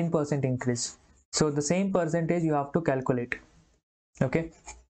 18% increase. So the same percentage you have to calculate. Okay.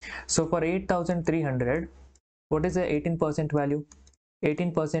 So for 8,300, what is the 18% value?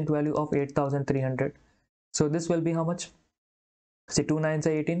 18% value of 8,300. So this will be how much? See 2 9s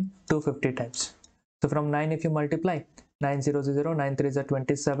are 18, 250 times. So from 9 if you multiply, 9 0 0, 9 3 is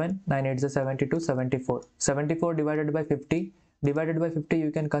 27, 9 8 is 72, 74. 74 divided by 50. Divided by 50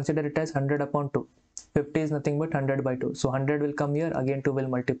 you can consider it as 100 upon 2. 50 is nothing but 100 by 2. So 100 will come here, again 2 will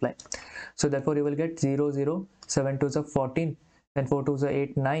multiply. So therefore you will get 0 0, 7 2s are 14, then 4 2s are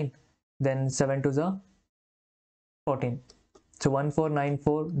 8 9, then 7 2s are 14. So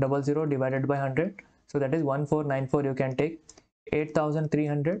 149400 divided by 100. So that is 1494 you can take.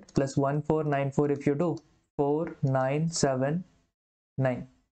 8,300 plus 1494 if you do, 4979.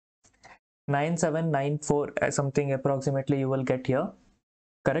 9794 something approximately you will get here,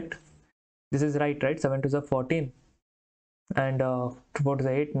 correct? This is right, 7 to the 14 and 4 to the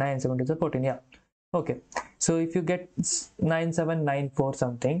 8, 9, 7 to the 14, yeah. Okay, so if you get 9794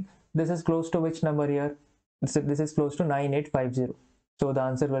 something, this is close to which number here? This is close to 9850. So the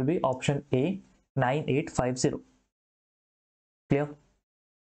answer will be option A, 9850. Clear?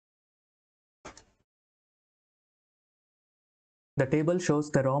 The table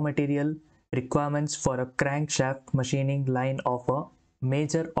shows the raw material requirements for a crankshaft machining line of a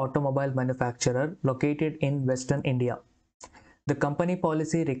major automobile manufacturer located in Western India. The company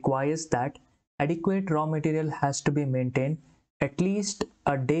policy requires that adequate raw material has to be maintained at least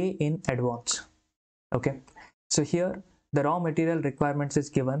a day in advance. Okay, so here the raw material requirements is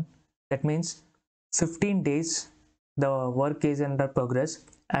given. That means 15 days the work is under progress,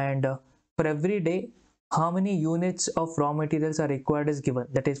 and for every day how many units of raw materials are required is given.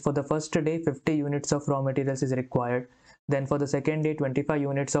 That is, for the first day 50 units of raw materials is required, then for the second day 25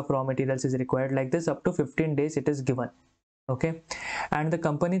 units of raw materials is required, like this up to 15 days it is given. Okay, and the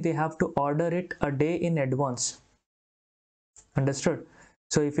company, they have to order it a day in advance. Understood?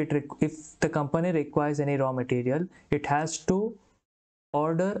 So if the company requires any raw material, it has to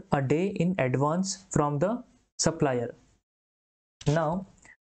order a day in advance from the supplier. Now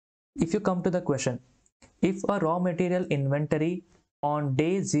if you come to the question, if a raw material inventory on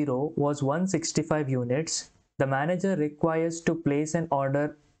day 0 was 165 units, the manager requires to place an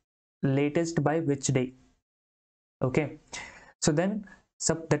order latest by which day? Okay, so then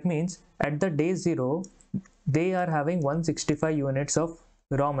that means at the day 0 they are having 165 units of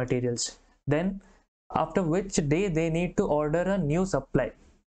raw materials. Then after which day they need to order a new supply?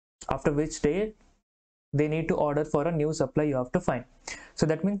 After which day they need to order for a new supply, you have to find. So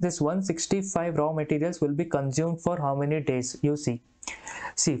that means this 165 raw materials will be consumed for how many days? You see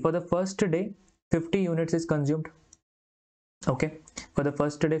for the first day 50 units is consumed. Okay, for the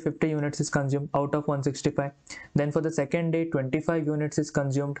first day 50 units is consumed out of 165. Then for the second day 25 units is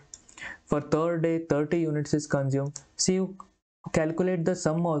consumed. For third day 30 units is consumed. See, you calculate the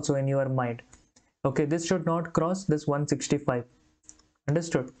sum also in your mind. Okay, this should not cross this 165.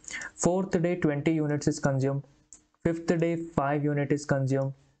 Understood? Fourth day 20 units is consumed. Fifth day 5 unit is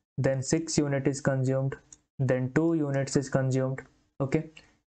consumed. Then 6 unit is consumed. Then 2 units is consumed. Okay,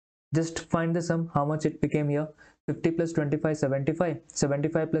 just find the sum, how much it became here. 50 plus 25, 75.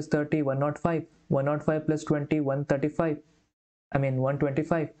 75 plus 30, 105. 105 plus 20, 135.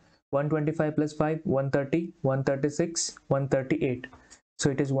 125. 125 plus 5, 130. 136, 138. So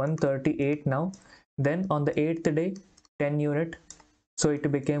it is 138 now. Then on the 8th day 10 unit, so it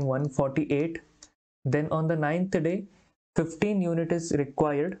became 148. Then on the 9th day 15 unit is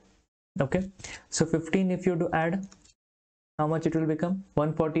required. Okay, so 15, if you do add, how much it will become?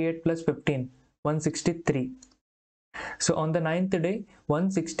 148 plus 15, 163. So on the 9th day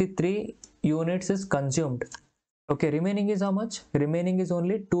 163 units is consumed. Okay, remaining is how much? Remaining is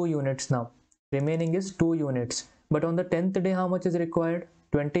only 2 units now. Remaining is 2 units. But on the 10th day how much is required?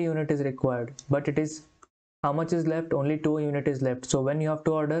 20 unit is required. But it is, how much is left? Only 2 unit is left. So when you have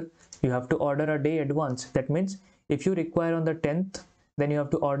to order a day advance. That means if you require on the 10th, then you have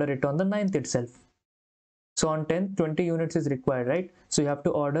to order it on the 9th itself. So on 10th 20 units is required, right? So you have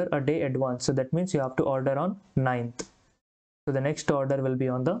to order a day advance. So that means you have to order on 9th. So the next order will be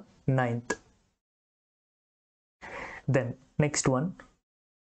on the 9th. Then next one,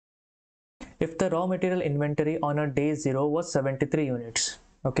 if the raw material inventory on a day 0 was 73 units.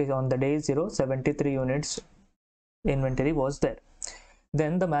 Okay, on the day 0 73 units inventory was there.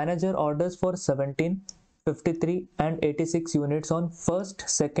 Then the manager orders for 17, 53 and 86 units on first,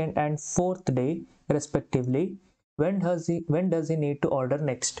 second and fourth day respectively. When does he need to order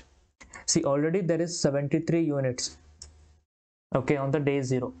next? See, already there is 73 units. Okay, on the day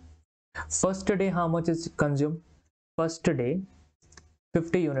 0. First day how much is consumed? First day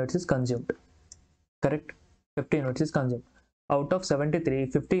 50 units is consumed. Correct? 50 units is consumed. Out of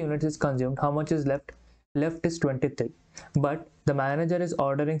 73, 50 units is consumed. How much is left? Left is 23. But the manager is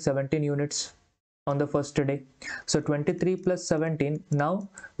ordering 17 units on the first day. So 23 plus 17, now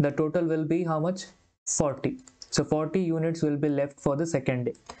the total will be how much? 40. So 40 units will be left for the second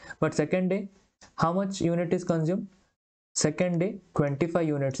day. But second day, how much unit is consumed? Second day, 25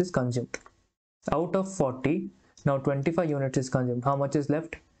 units is consumed. Out of 40, now 25 units is consumed. How much is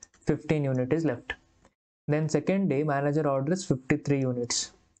left? 15 units is left. Then second day manager orders 53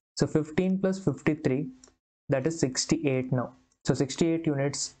 units. So 15 plus 53, that is 68 now. So 68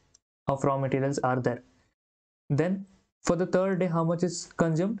 units of raw materials are there. Then for the third day how much is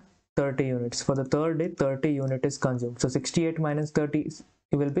consumed? 30 units. For the third day 30 unit is consumed. So 68 minus 30,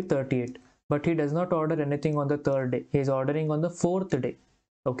 it will be 38. But he does not order anything on the third day. He is ordering on the fourth day.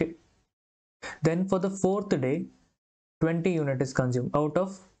 Okay. Then for the fourth day, 20 unit is consumed out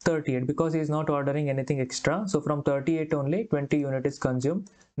of 38 because he is not ordering anything extra. So from 38 only 20 unit is consumed.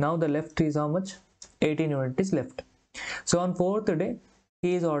 Now the left is how much? 18 unit is left. So on fourth day,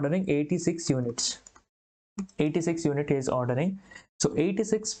 he is ordering 86 units. 86 unit he is ordering. So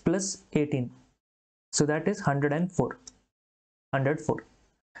 86 plus 18. So that is 104. 104.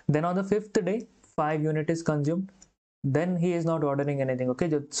 Then on the fifth day, 5 unit is consumed. Then he is not ordering anything. Okay,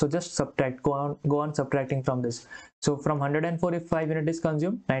 so just subtract, go on subtracting from this. So from 104, if 5 unit is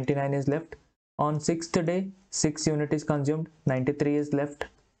consumed, 99 is left. On sixth day, 6 unit is consumed, 93 is left.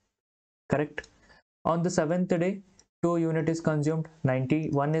 Correct. On the seventh day, 2 unit is consumed,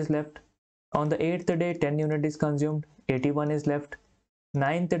 91 is left. On the eighth day, 10 unit is consumed, 81 is left.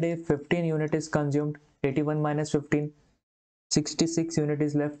 Ninth day, 15 unit is consumed, 81 minus 15, 66 unit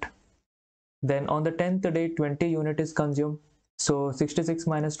is left. Then on the 10th day, 20 unit is consumed. So 66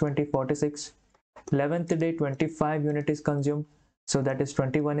 minus 20, 46. 11th day, 25 unit is consumed. So that is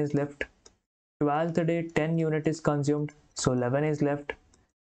 21 is left. 12th day, 10 unit is consumed. So 11 is left.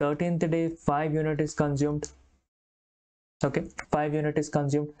 13th day, 5 unit is consumed. Okay, 5 unit is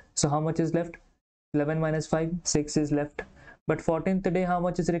consumed. So how much is left? 11 minus 5, 6 is left. But 14th day, how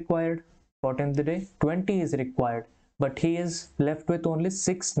much is required? 14th day, 20 is required. But he is left with only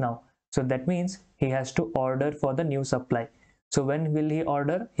 6 now. So that means he has to order for the new supply. So when will he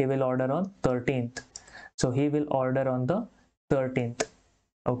order? He will order on 13th. So he will order on the 13th.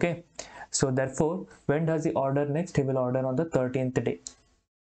 Okay. So therefore, when does he order next? He will order on the 13th day.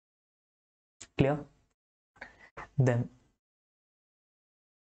 Clear? Then,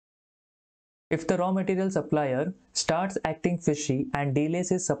 if the raw material supplier starts acting fishy and delays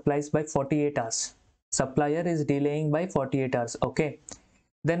his supplies by 48 hours, supplier is delaying by 48 hours. Okay.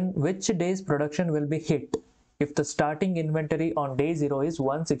 Then which day's production will be hit if the starting inventory on day 0 is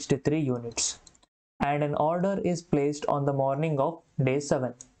 163 units and an order is placed on the morning of day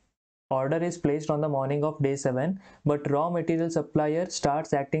 7. Order is placed on the morning of day 7, but raw material supplier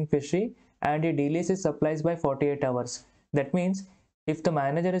starts acting fishy and he delays his supplies by 48 hours. That means if the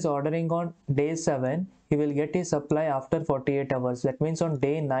manager is ordering on day 7, he will get his supply after 48 hours. That means on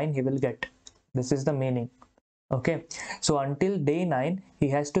day 9 he will get. This is the meaning. Okay, so until day 9, he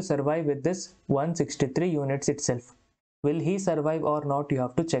has to survive with this 163 units itself. Will he survive or not? You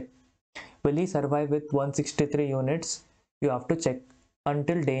have to check. Will he survive with 163 units? You have to check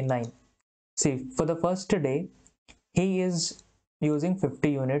until day 9. See, for the first day, he is using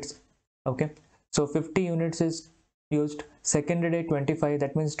 50 units. Okay, so 50 units is used. Second day 25,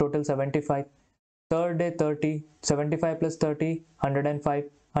 that means total 75. Third day 30, 75 plus 30, 105.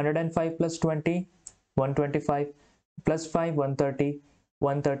 105 plus 20, 125, plus 5, 130,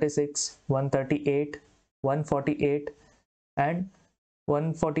 136, 138, 148, and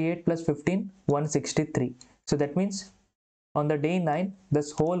 148 plus 15, 163. So that means on the day 9,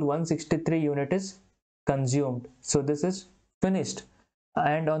 this whole 163 unit is consumed. So this is finished.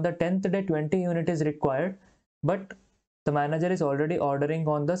 And on the 10th day, 20 unit is required, but the manager is already ordering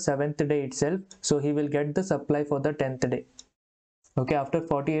on the 7th day itself. So he will get the supply for the 10th day. Okay, after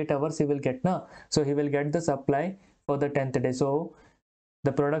 48 hours he will get now. So he will get the supply for the 10th day. So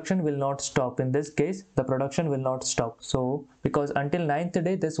the production will not stop. In this case, the production will not stop. So because until 9th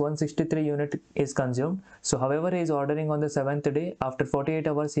day, this 163 unit is consumed. So however he is ordering on the 7th day, after 48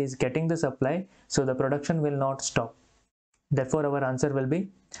 hours he is getting the supply. So the production will not stop. Therefore our answer will be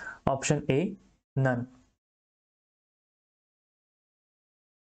option A, none.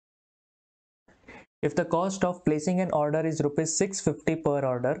 If the cost of placing an order is rupees 650 per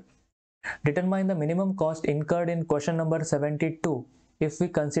order, determine the minimum cost incurred in question number 72 if we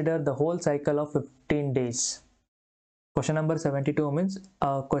consider the whole cycle of 15 days. Question number 72 means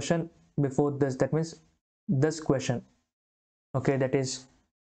a question before this, that means this question. Okay, that is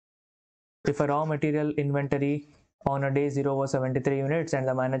if a raw material inventory on a day 0 was 73 units and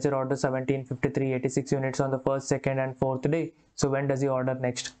the manager orders 1753 86 units on the first, second and fourth day. So when does he order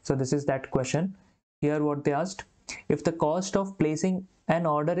next? So this is that question. Here what they asked, if the cost of placing an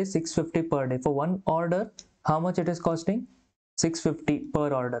order is 650 per day, for one order, how much it is costing? 650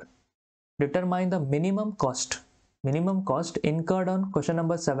 per order. Determine the minimum cost incurred on question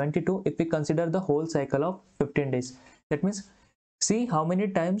number 72 if we consider the whole cycle of 15 days. That means, see how many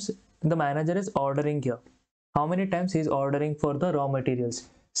times the manager is ordering here. How many times he is ordering for the raw materials.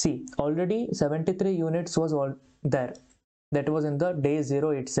 See, already 73 units was all there. That was in the day 0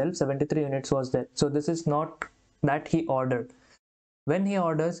 itself, 73 units was there. So this is not that he ordered. When he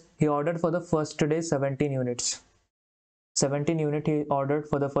orders, he ordered for the first day 17 units. 17 unit he ordered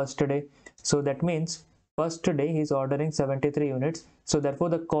for the first day. So that means first day he is ordering 73 units, so therefore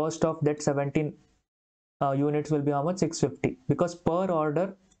the cost of that 17 units will be how much? 650, because per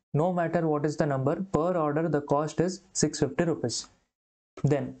order, no matter what is the number, per order the cost is 650 rupees.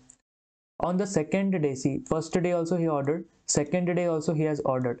 Then on the second day, see, first day also he ordered, second day also he has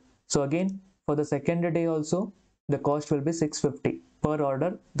ordered, so again for the second day also the cost will be 650 per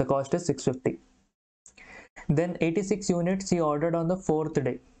order, the cost is 650. Then 86 units he ordered on the fourth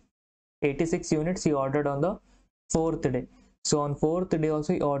day, 86 units he ordered on the fourth day, so on fourth day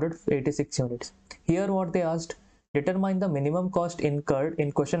also he ordered 86 units. Here what they asked, determine the minimum cost incurred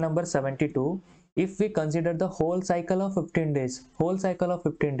in question number 72 if we consider the whole cycle of 15 days. Whole cycle of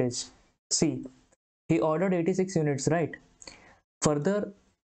 15 days. See, he ordered 86 units, right? Further,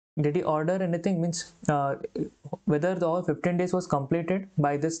 did he order anything, means whether the all 15 days was completed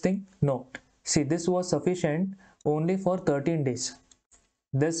by this thing? No. See, this was sufficient only for 13 days.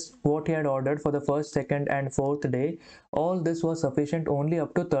 This what he had ordered for the first, second and fourth day, all this was sufficient only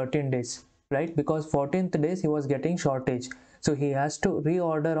up to 13 days, right? Because 14th days he was getting shortage, so he has to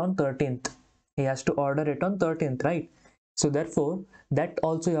reorder on 13th. He has to order it on 13th, right? So therefore that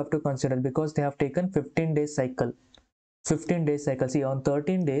also you have to consider, because they have taken 15 days cycle. 15 days cycle. See, on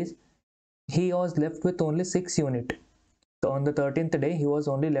 13 days he was left with only 6 unit. So on the 13th day he was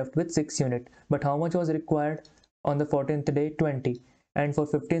only left with 6 unit. But how much was required on the 14th day? 20. And for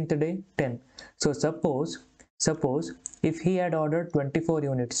 15th day 10. So suppose if he had ordered 24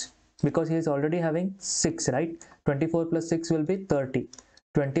 units, because he is already having 6, right? 24 plus 6 will be 30.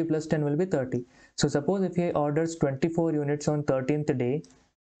 20 plus 10 will be 30. So suppose if he orders 24 units on 13th day,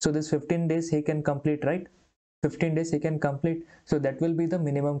 so this 15 days he can complete, right? 15 days he can complete, so that will be the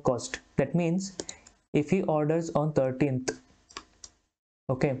minimum cost. That means if he orders on 13th,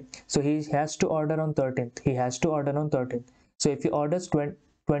 okay, so he has to order on 13th, he has to order on 13th. So if he orders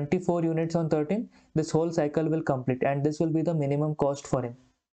 24 units on 13th, this whole cycle will complete, and this will be the minimum cost for him.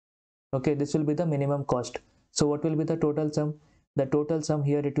 Okay, this will be the minimum cost. So what will be the total sum? The total sum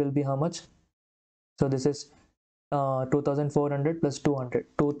here, it will be how much? So this is 2400 plus 200,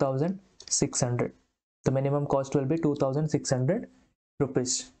 2600. The minimum cost will be 2600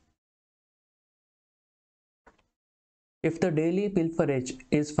 rupees. If the daily pilferage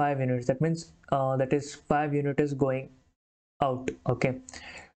is 5 units, that means that is 5 units is going out, okay,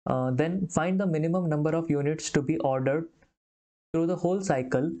 then find the minimum number of units to be ordered through the whole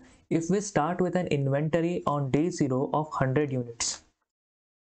cycle if we start with an inventory on day 0 of 100 units.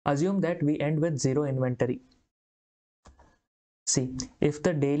 Assume that we end with 0 inventory. See, if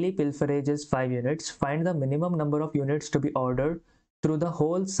the daily pilferage is 5 units, find the minimum number of units to be ordered through the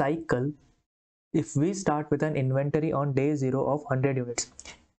whole cycle if we start with an inventory on day 0 of 100 units.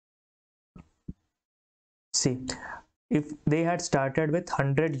 See, if they had started with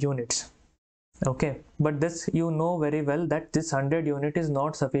 100 units, okay, but this you know very well that this 100 unit is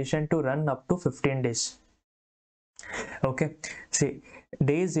not sufficient to run up to 15 days. Okay, see,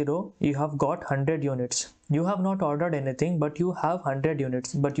 day 0 you have got 100 units, you have not ordered anything, but you have 100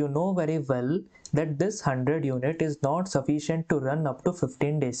 units, but you know very well that this 100 unit is not sufficient to run up to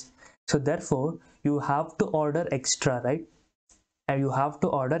 15 days. So therefore you have to order extra, right? And you have to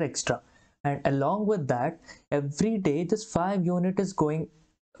order extra, and along with that, every day this 5 unit is going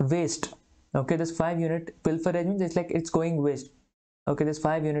waste. Okay, this 5 unit pilferage means it's like it's going waste. Okay, this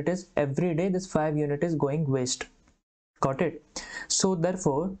 5 unit is every day, this 5 unit is going waste. Got it? So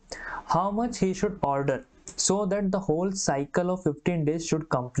therefore, how much he should order so that the whole cycle of 15 days should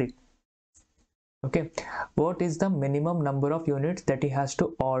complete? Okay, what is the minimum number of units that he has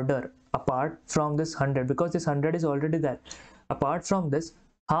to order apart from this 100? Because this 100 is already there. Apart from this,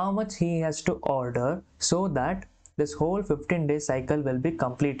 how much he has to order so that this whole 15-day cycle will be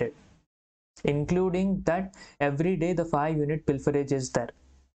completed, including that every day the 5 unit pilferage is there.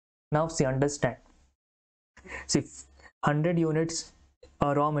 Now see, understand. See, 100 units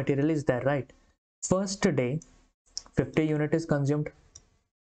raw material is there, right? First day 50 unit is consumed,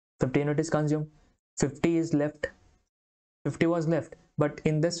 50 unit is consumed, 50 is left, 50 was left, but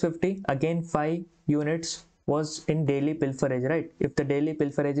in this 50 again 5 units was in daily pilferage, right? If the daily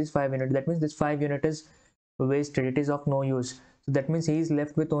pilferage is 5 units, that means this 5 unit is wasted, it is of no use. So that means he is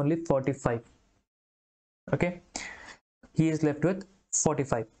left with only 45. Okay, he is left with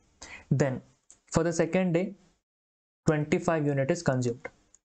 45. Then for the second day 25 unit is consumed.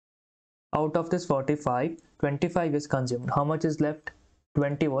 Out of this 45, 25 is consumed. How much is left?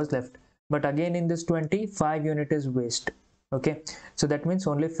 20 was left, but again in this 20, 5 unit is waste. Okay, so that means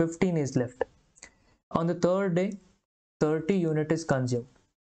only 15 is left. On the third day 30 unit is consumed,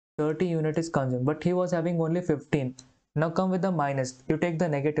 30 unit is consumed, but he was having only 15, Now come with the minus, you take the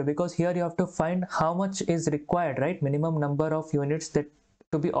negative, because here you have to find how much is required, right? Minimum number of units that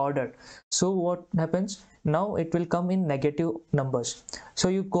to be ordered. So what happens now, it will come in negative numbers, so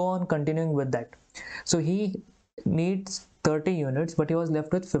you go on continuing with that. So he needs 30 units but he was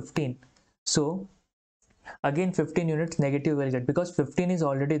left with 15, so again 15 units negative will get, because 15 is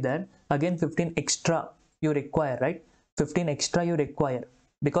already there. Again 15 extra you require, right? 15 extra you require,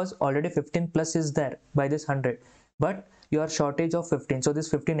 because already 15 plus is there by this 100, but you are shortage of 15. So this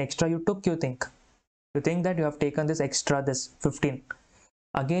 15 extra you took, you think that you have taken this extra, this 15.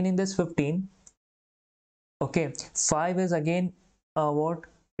 Again in this 15, okay, 5 is again what,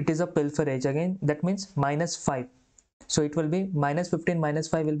 it is a pilferage again, that means minus 5. So it will be minus 15 minus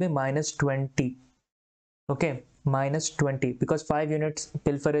 5 will be minus 20. Okay, minus 20, because 5 units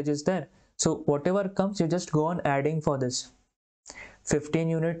pilferage is there. So whatever comes, you just go on adding for this. 15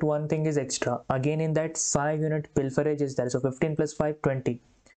 unit, one thing is extra, again in that 5 unit pilferage is there, so 15 plus 5, 20.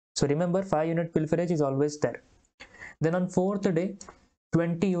 So remember, 5 unit pilferage is always there. Then on 4th day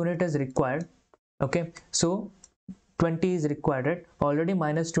 20 unit is required. Okay, so 20 is required, already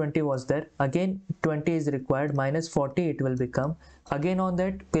minus 20 was there, again 20 is required, minus 40 it will become. Again on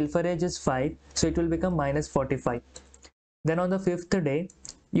that pilferage is 5, so it will become minus 45. Then on the 5th day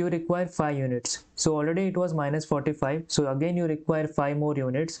you require 5 units, so already it was minus 45, so again you require 5 more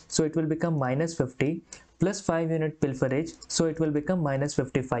units, so it will become minus 50, plus 5 unit pilferage, so it will become minus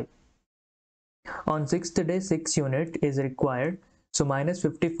 55. On 6th day 6 unit is required, so minus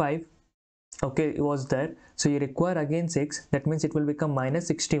 55, okay, it was there, so you require again 6, that means it will become minus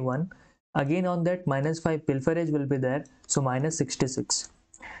 61. Again on that minus 5 pilferage will be there, so minus 66.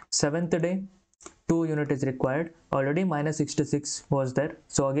 7th day 2 unit is required, already minus 66 was there,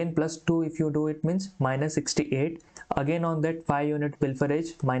 so again plus 2 if you do, it means minus 68. Again on that 5 unit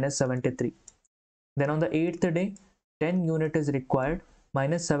pilferage, minus 73. Then on the 8th day 10 unit is required,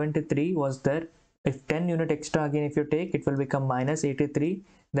 minus 73 was there, if 10 unit extra again if you take, it will become minus 83.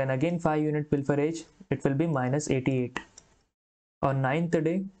 Then again 5 unit pilferage, it will be minus 88. On 9th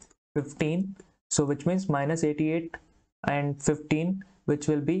day 15, so which means minus 88 and 15, which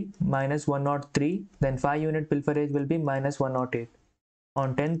will be minus 103. Then 5 unit pilferage will be minus 108.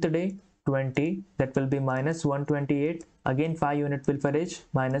 On 10th day 20, that will be minus 128, again 5 unit pilferage,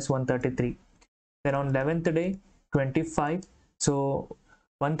 minus 133. Then on 11th day 25, so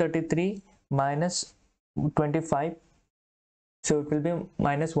 133 minus 25, so it will be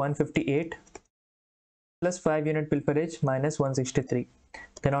minus 158, plus 5 unit pilferage, minus 163.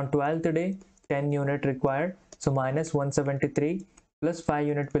 Then on 12th day 10 unit required, so minus 173, plus 5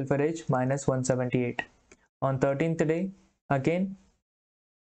 unit pilferage, minus 178. On 13th day again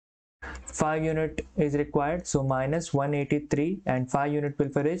 5 unit is required, so minus 183, and 5 unit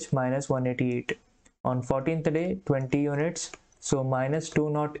pilferage, minus 188. On 14th day 20 units, so minus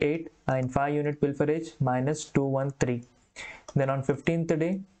 208, and 5 unit pilferage, minus 213. Then on 15th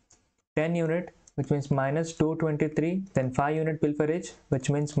day 10 unit, which means minus 223, then 5 unit pilferage, which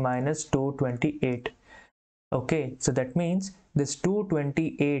means minus 228. Okay, so that means this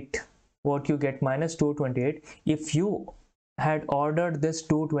 228, what you get, minus 228, if you had ordered this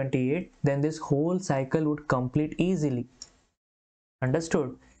 228, then this whole cycle would complete easily.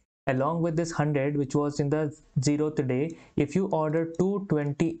 Understood? Along with this 100 which was in the 0th day, if you order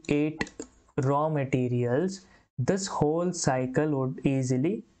 228 raw materials, this whole cycle would be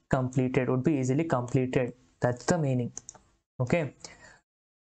easily completed. That's the meaning. Okay,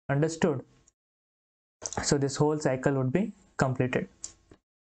 understood? So this whole cycle would be completed.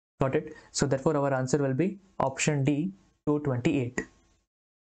 Got it? So therefore our answer will be option D, 228.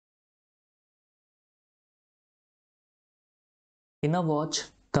 In a watch,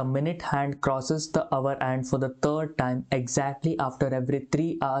 the minute hand crosses the hour hand for the 3rd time exactly after every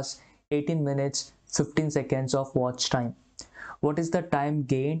 3 hours, 18 minutes, 15 seconds of watch time. What is the time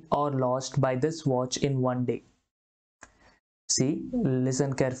gained or lost by this watch in one day? See,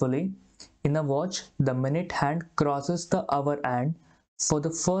 listen carefully. In a watch, the minute hand crosses the hour hand for the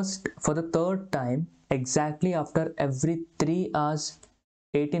 3rd time exactly after every 3 hours,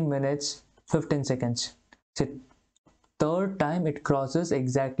 18 minutes, 15 seconds. So 3rd time it crosses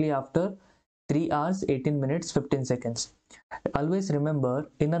exactly after 3 hours, 18 minutes, 15 seconds. Always remember,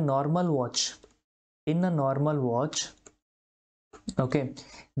 in a normal watch, okay,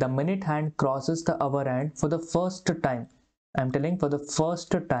 the minute hand crosses the hour hand for the first time. I'm telling, for the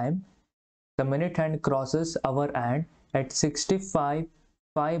first time, the minute hand crosses hour hand at 65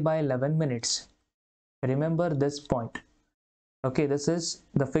 5 by 11 minutes. Remember this point. Okay, this is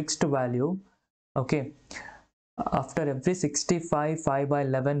the fixed value. Okay, after every 65 5 by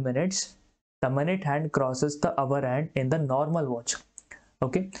 11 minutes, the minute hand crosses the hour hand in the normal watch.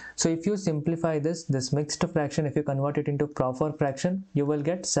 Okay, so if you simplify this mixed fraction, if you convert it into proper fraction, you will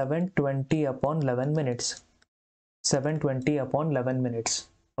get 720 upon 11 minutes. 720 upon 11 minutes.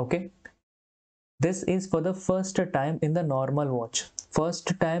 Okay, this is for the first time in the normal watch.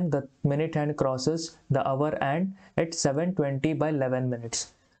 First time the minute hand crosses the hour hand at 720 by 11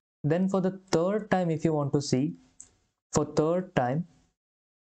 minutes. Then for the third time, if you want to see, for third time,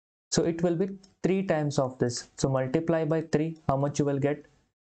 so it will be 3 times of this. So multiply by 3, how much you will get?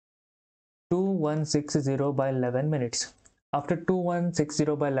 2160 by 11 minutes. After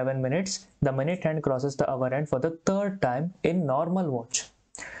 2160 by 11 minutes, the minute hand crosses the hour hand for the third time in normal watch.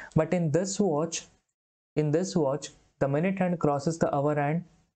 But in this watch, the minute hand crosses the hour hand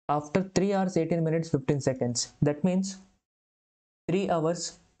after 3 hours 18 minutes 15 seconds. That means 3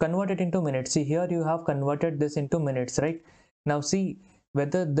 hours converted into minutes. See, here you have converted this into minutes, right? Now see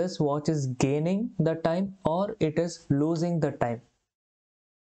whether this watch is gaining the time or it is losing the time.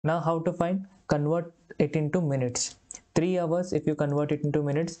 Now how to find? Convert it into minutes. 3 hours, if you convert it into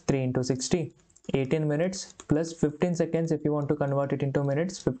minutes, 3 into 60. 18 minutes plus 15 seconds, if you want to convert it into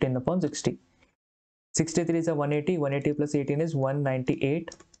minutes, 15 upon 60. 63 is a 180. 180 plus 18 is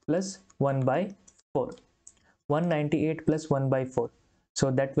 198 plus 1 by 4. 198 plus 1 by 4. So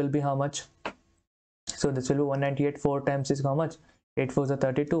that will be how much? So this will be 198. 4 times is how much? 8 4s are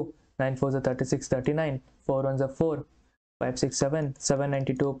 32. 9 4s are 36, 39. 4 1s are 4. 5 6 7.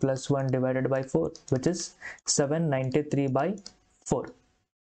 792 plus 1 divided by 4, which is 793 by 4.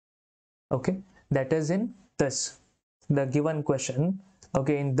 Okay, that is in this, the given question.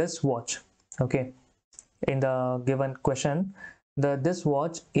 Okay, in this watch. Okay, in the given question, this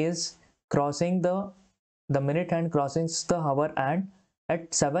watch is crossing the minute hand crosses the hour hand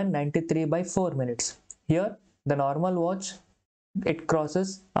at 793 by 4 minutes. Here the normal watch, it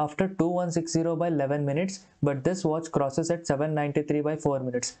crosses after 2160 by 11 minutes, but this watch crosses at 793 by 4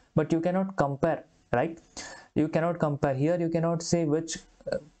 minutes. But you cannot compare, right? You cannot compare. Here you cannot say which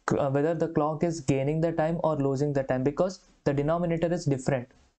whether the clock is gaining the time or losing the time, because the denominator is different.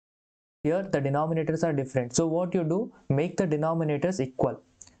 Here the denominators are different. So what you do, make the denominators equal,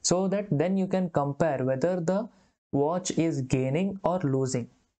 so that then you can compare whether the watch is gaining or losing.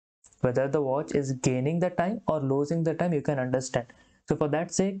 Whether the watch is gaining the time or losing the time, you can understand. So for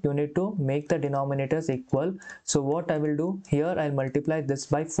that sake, you need to make the denominators equal. So what I will do here, I'll multiply this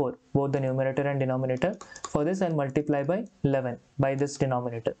by 4, both the numerator and denominator. For this, I'll multiply by 11 by this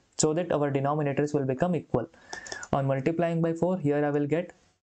denominator, so that our denominators will become equal. On multiplying by 4, here I will get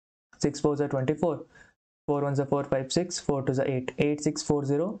 6 4s are 24. 4 1s are 4 5 6. 4 2s are 8.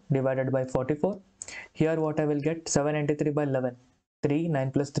 8640 divided by 44. Here what I will get? 793 by 11. 3,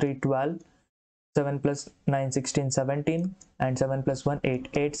 9 plus 3, 12, 7 plus 9, 16, 17, and 7 plus 1, 8,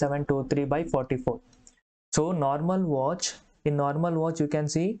 8723 by 44. So normal watch, in normal watch you can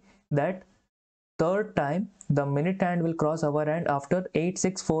see that third time the minute hand will cross hour hand after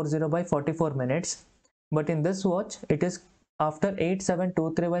 8640 by 44 minutes. But in this watch, it is after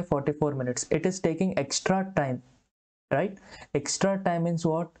 8723 by 44 minutes. It is taking extra time, right? Extra time means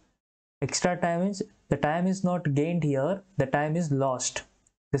what? Extra time means the time is not gained here, the time is lost.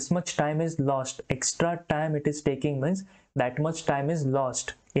 This much time is lost. Extra time it is taking means that much time is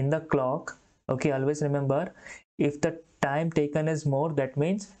lost in the clock. Okay, always remember, if the time taken is more, that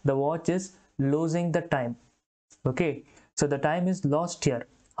means the watch is losing the time. Okay, so the time is lost here.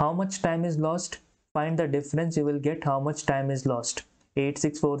 How much time is lost? Find the difference, you will get how much time is lost.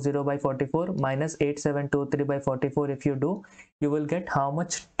 8640 by 44 minus 8723 by 44, if you do, you will get how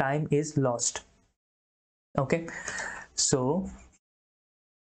much time is lost. Okay, so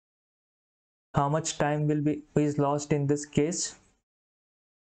how much time is lost in this case?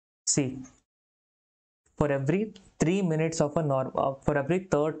 See, for every 3 minutes of for every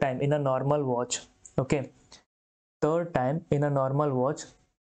third time in a normal watch, okay, third time in a normal watch,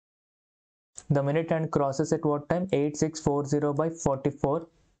 the minute hand crosses at what time? 8640 by 44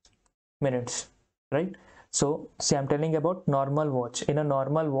 minutes, right? So see, I'm telling about normal watch. In a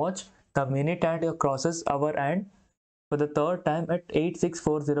normal watch, the minute hand crosses hour hand for the third time at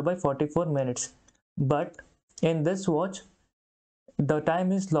 8640 by 44 minutes. But in this watch, the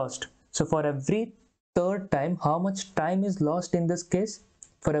time is lost. So for every third time, how much time is lost in this case?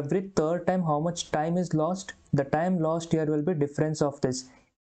 For every third time, how much time is lost? The time lost here will be difference of this.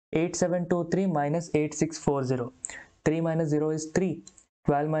 8723 minus 8640. 3 minus 0 is 3.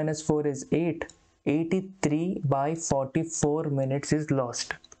 12 minus 4 is 8. 83 by 44 minutes is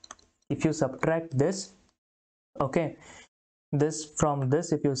lost. If you subtract this, okay, this from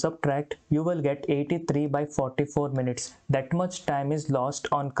this, if you subtract, you will get 83 by 44 minutes. That much time is lost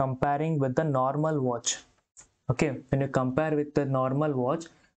on comparing with the normal watch. Okay, when you compare with the normal watch,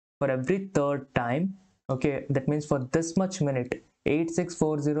 for every third time, okay, that means for this much minute,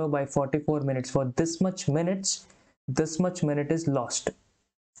 8640 by 44 minutes, for this much minute is lost.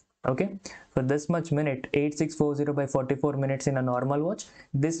 Okay, for this much minute, 8640 by 44 minutes in a normal watch,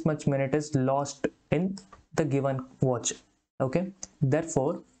 this much minute is lost in the given watch. Okay,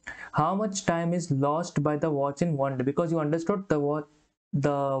 therefore how much time is lost by the watch in one day? Because you understood the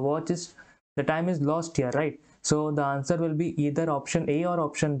time is lost here, right? So the answer will be either option A or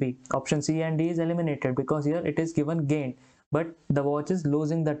option B. Option C and D is eliminated because here it is given gain, but the watch is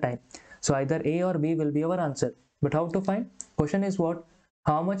losing the time. So either A or B will be our answer. But how to find? Question is what?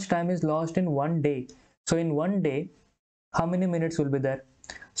 How much time is lost in one day? So in one day, how many minutes will be there?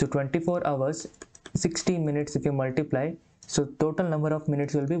 So 24 hours, 60 minutes if you multiply. So total number of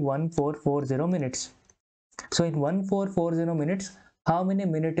minutes will be 1440 minutes. So in 1440 minutes, how many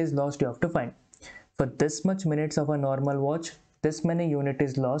minutes is lost you have to find. For this much minutes of a normal watch, this many unit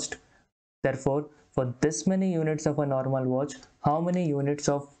is lost. Therefore, for this many units of a normal watch, how many units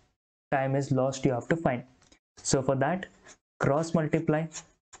of time is lost you have to find. So for that, cross multiply.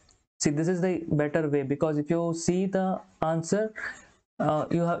 See, this is the better way, because if you see the answer,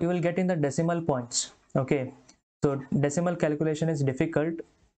 you will get in the decimal points. Okay, so decimal calculation is difficult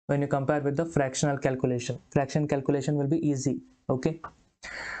when you compare with the fractional calculation. Fraction calculation will be easy. Okay,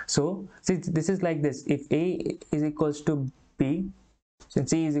 so see, this is like this. If A is equals to B,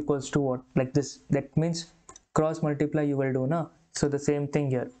 since C is equals to what, like this, that means cross multiply you will do now. So the same thing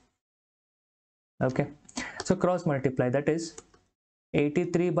here. Okay, so cross multiply, that is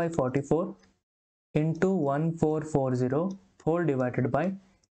 83 by 44 into 1440 whole divided by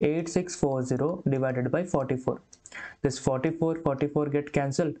 8640 divided by 44. This 44 get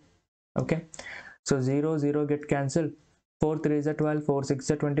cancelled. Okay, so 0 get cancelled. 4 3s are 12, 4 6s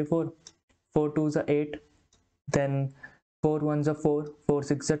are 24, 4 2s are 8, then 4 1s are 4, 4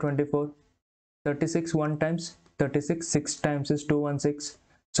 6s are 24, 36 1 times, 36 6 times is 216.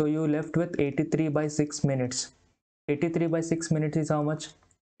 So you left with 83 by 6 minutes. 83 by 6 minutes is how much?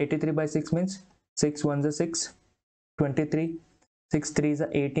 83 by 6 means 6 1s are 6, 23, 6 3s are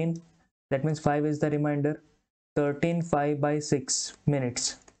 18, that means 5 is the remainder. 13 5 by 6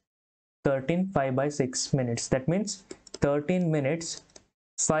 minutes. 13 5 by 6 minutes, that means 13 minutes.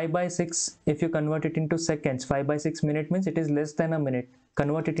 5 by 6, if you convert it into seconds, 5 by 6 minute means it is less than a minute.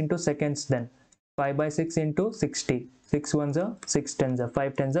 Convert it into seconds then. 5 by 6 into 60. 6 1s are 6 10s are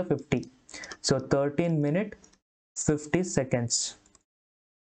 5 10s are 50. So 13 minute 50 seconds.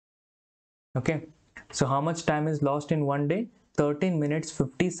 Okay, so how much time is lost in one day? 13 minutes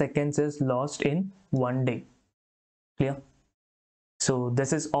 50 seconds is lost in one day. Clear? So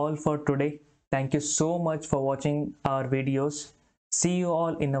this is all for today. Thank you so much for watching our videos. See you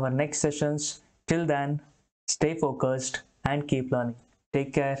all in our next sessions. Till then, stay focused and keep learning.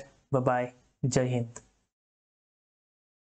 Take care. Bye bye. Jai Hind.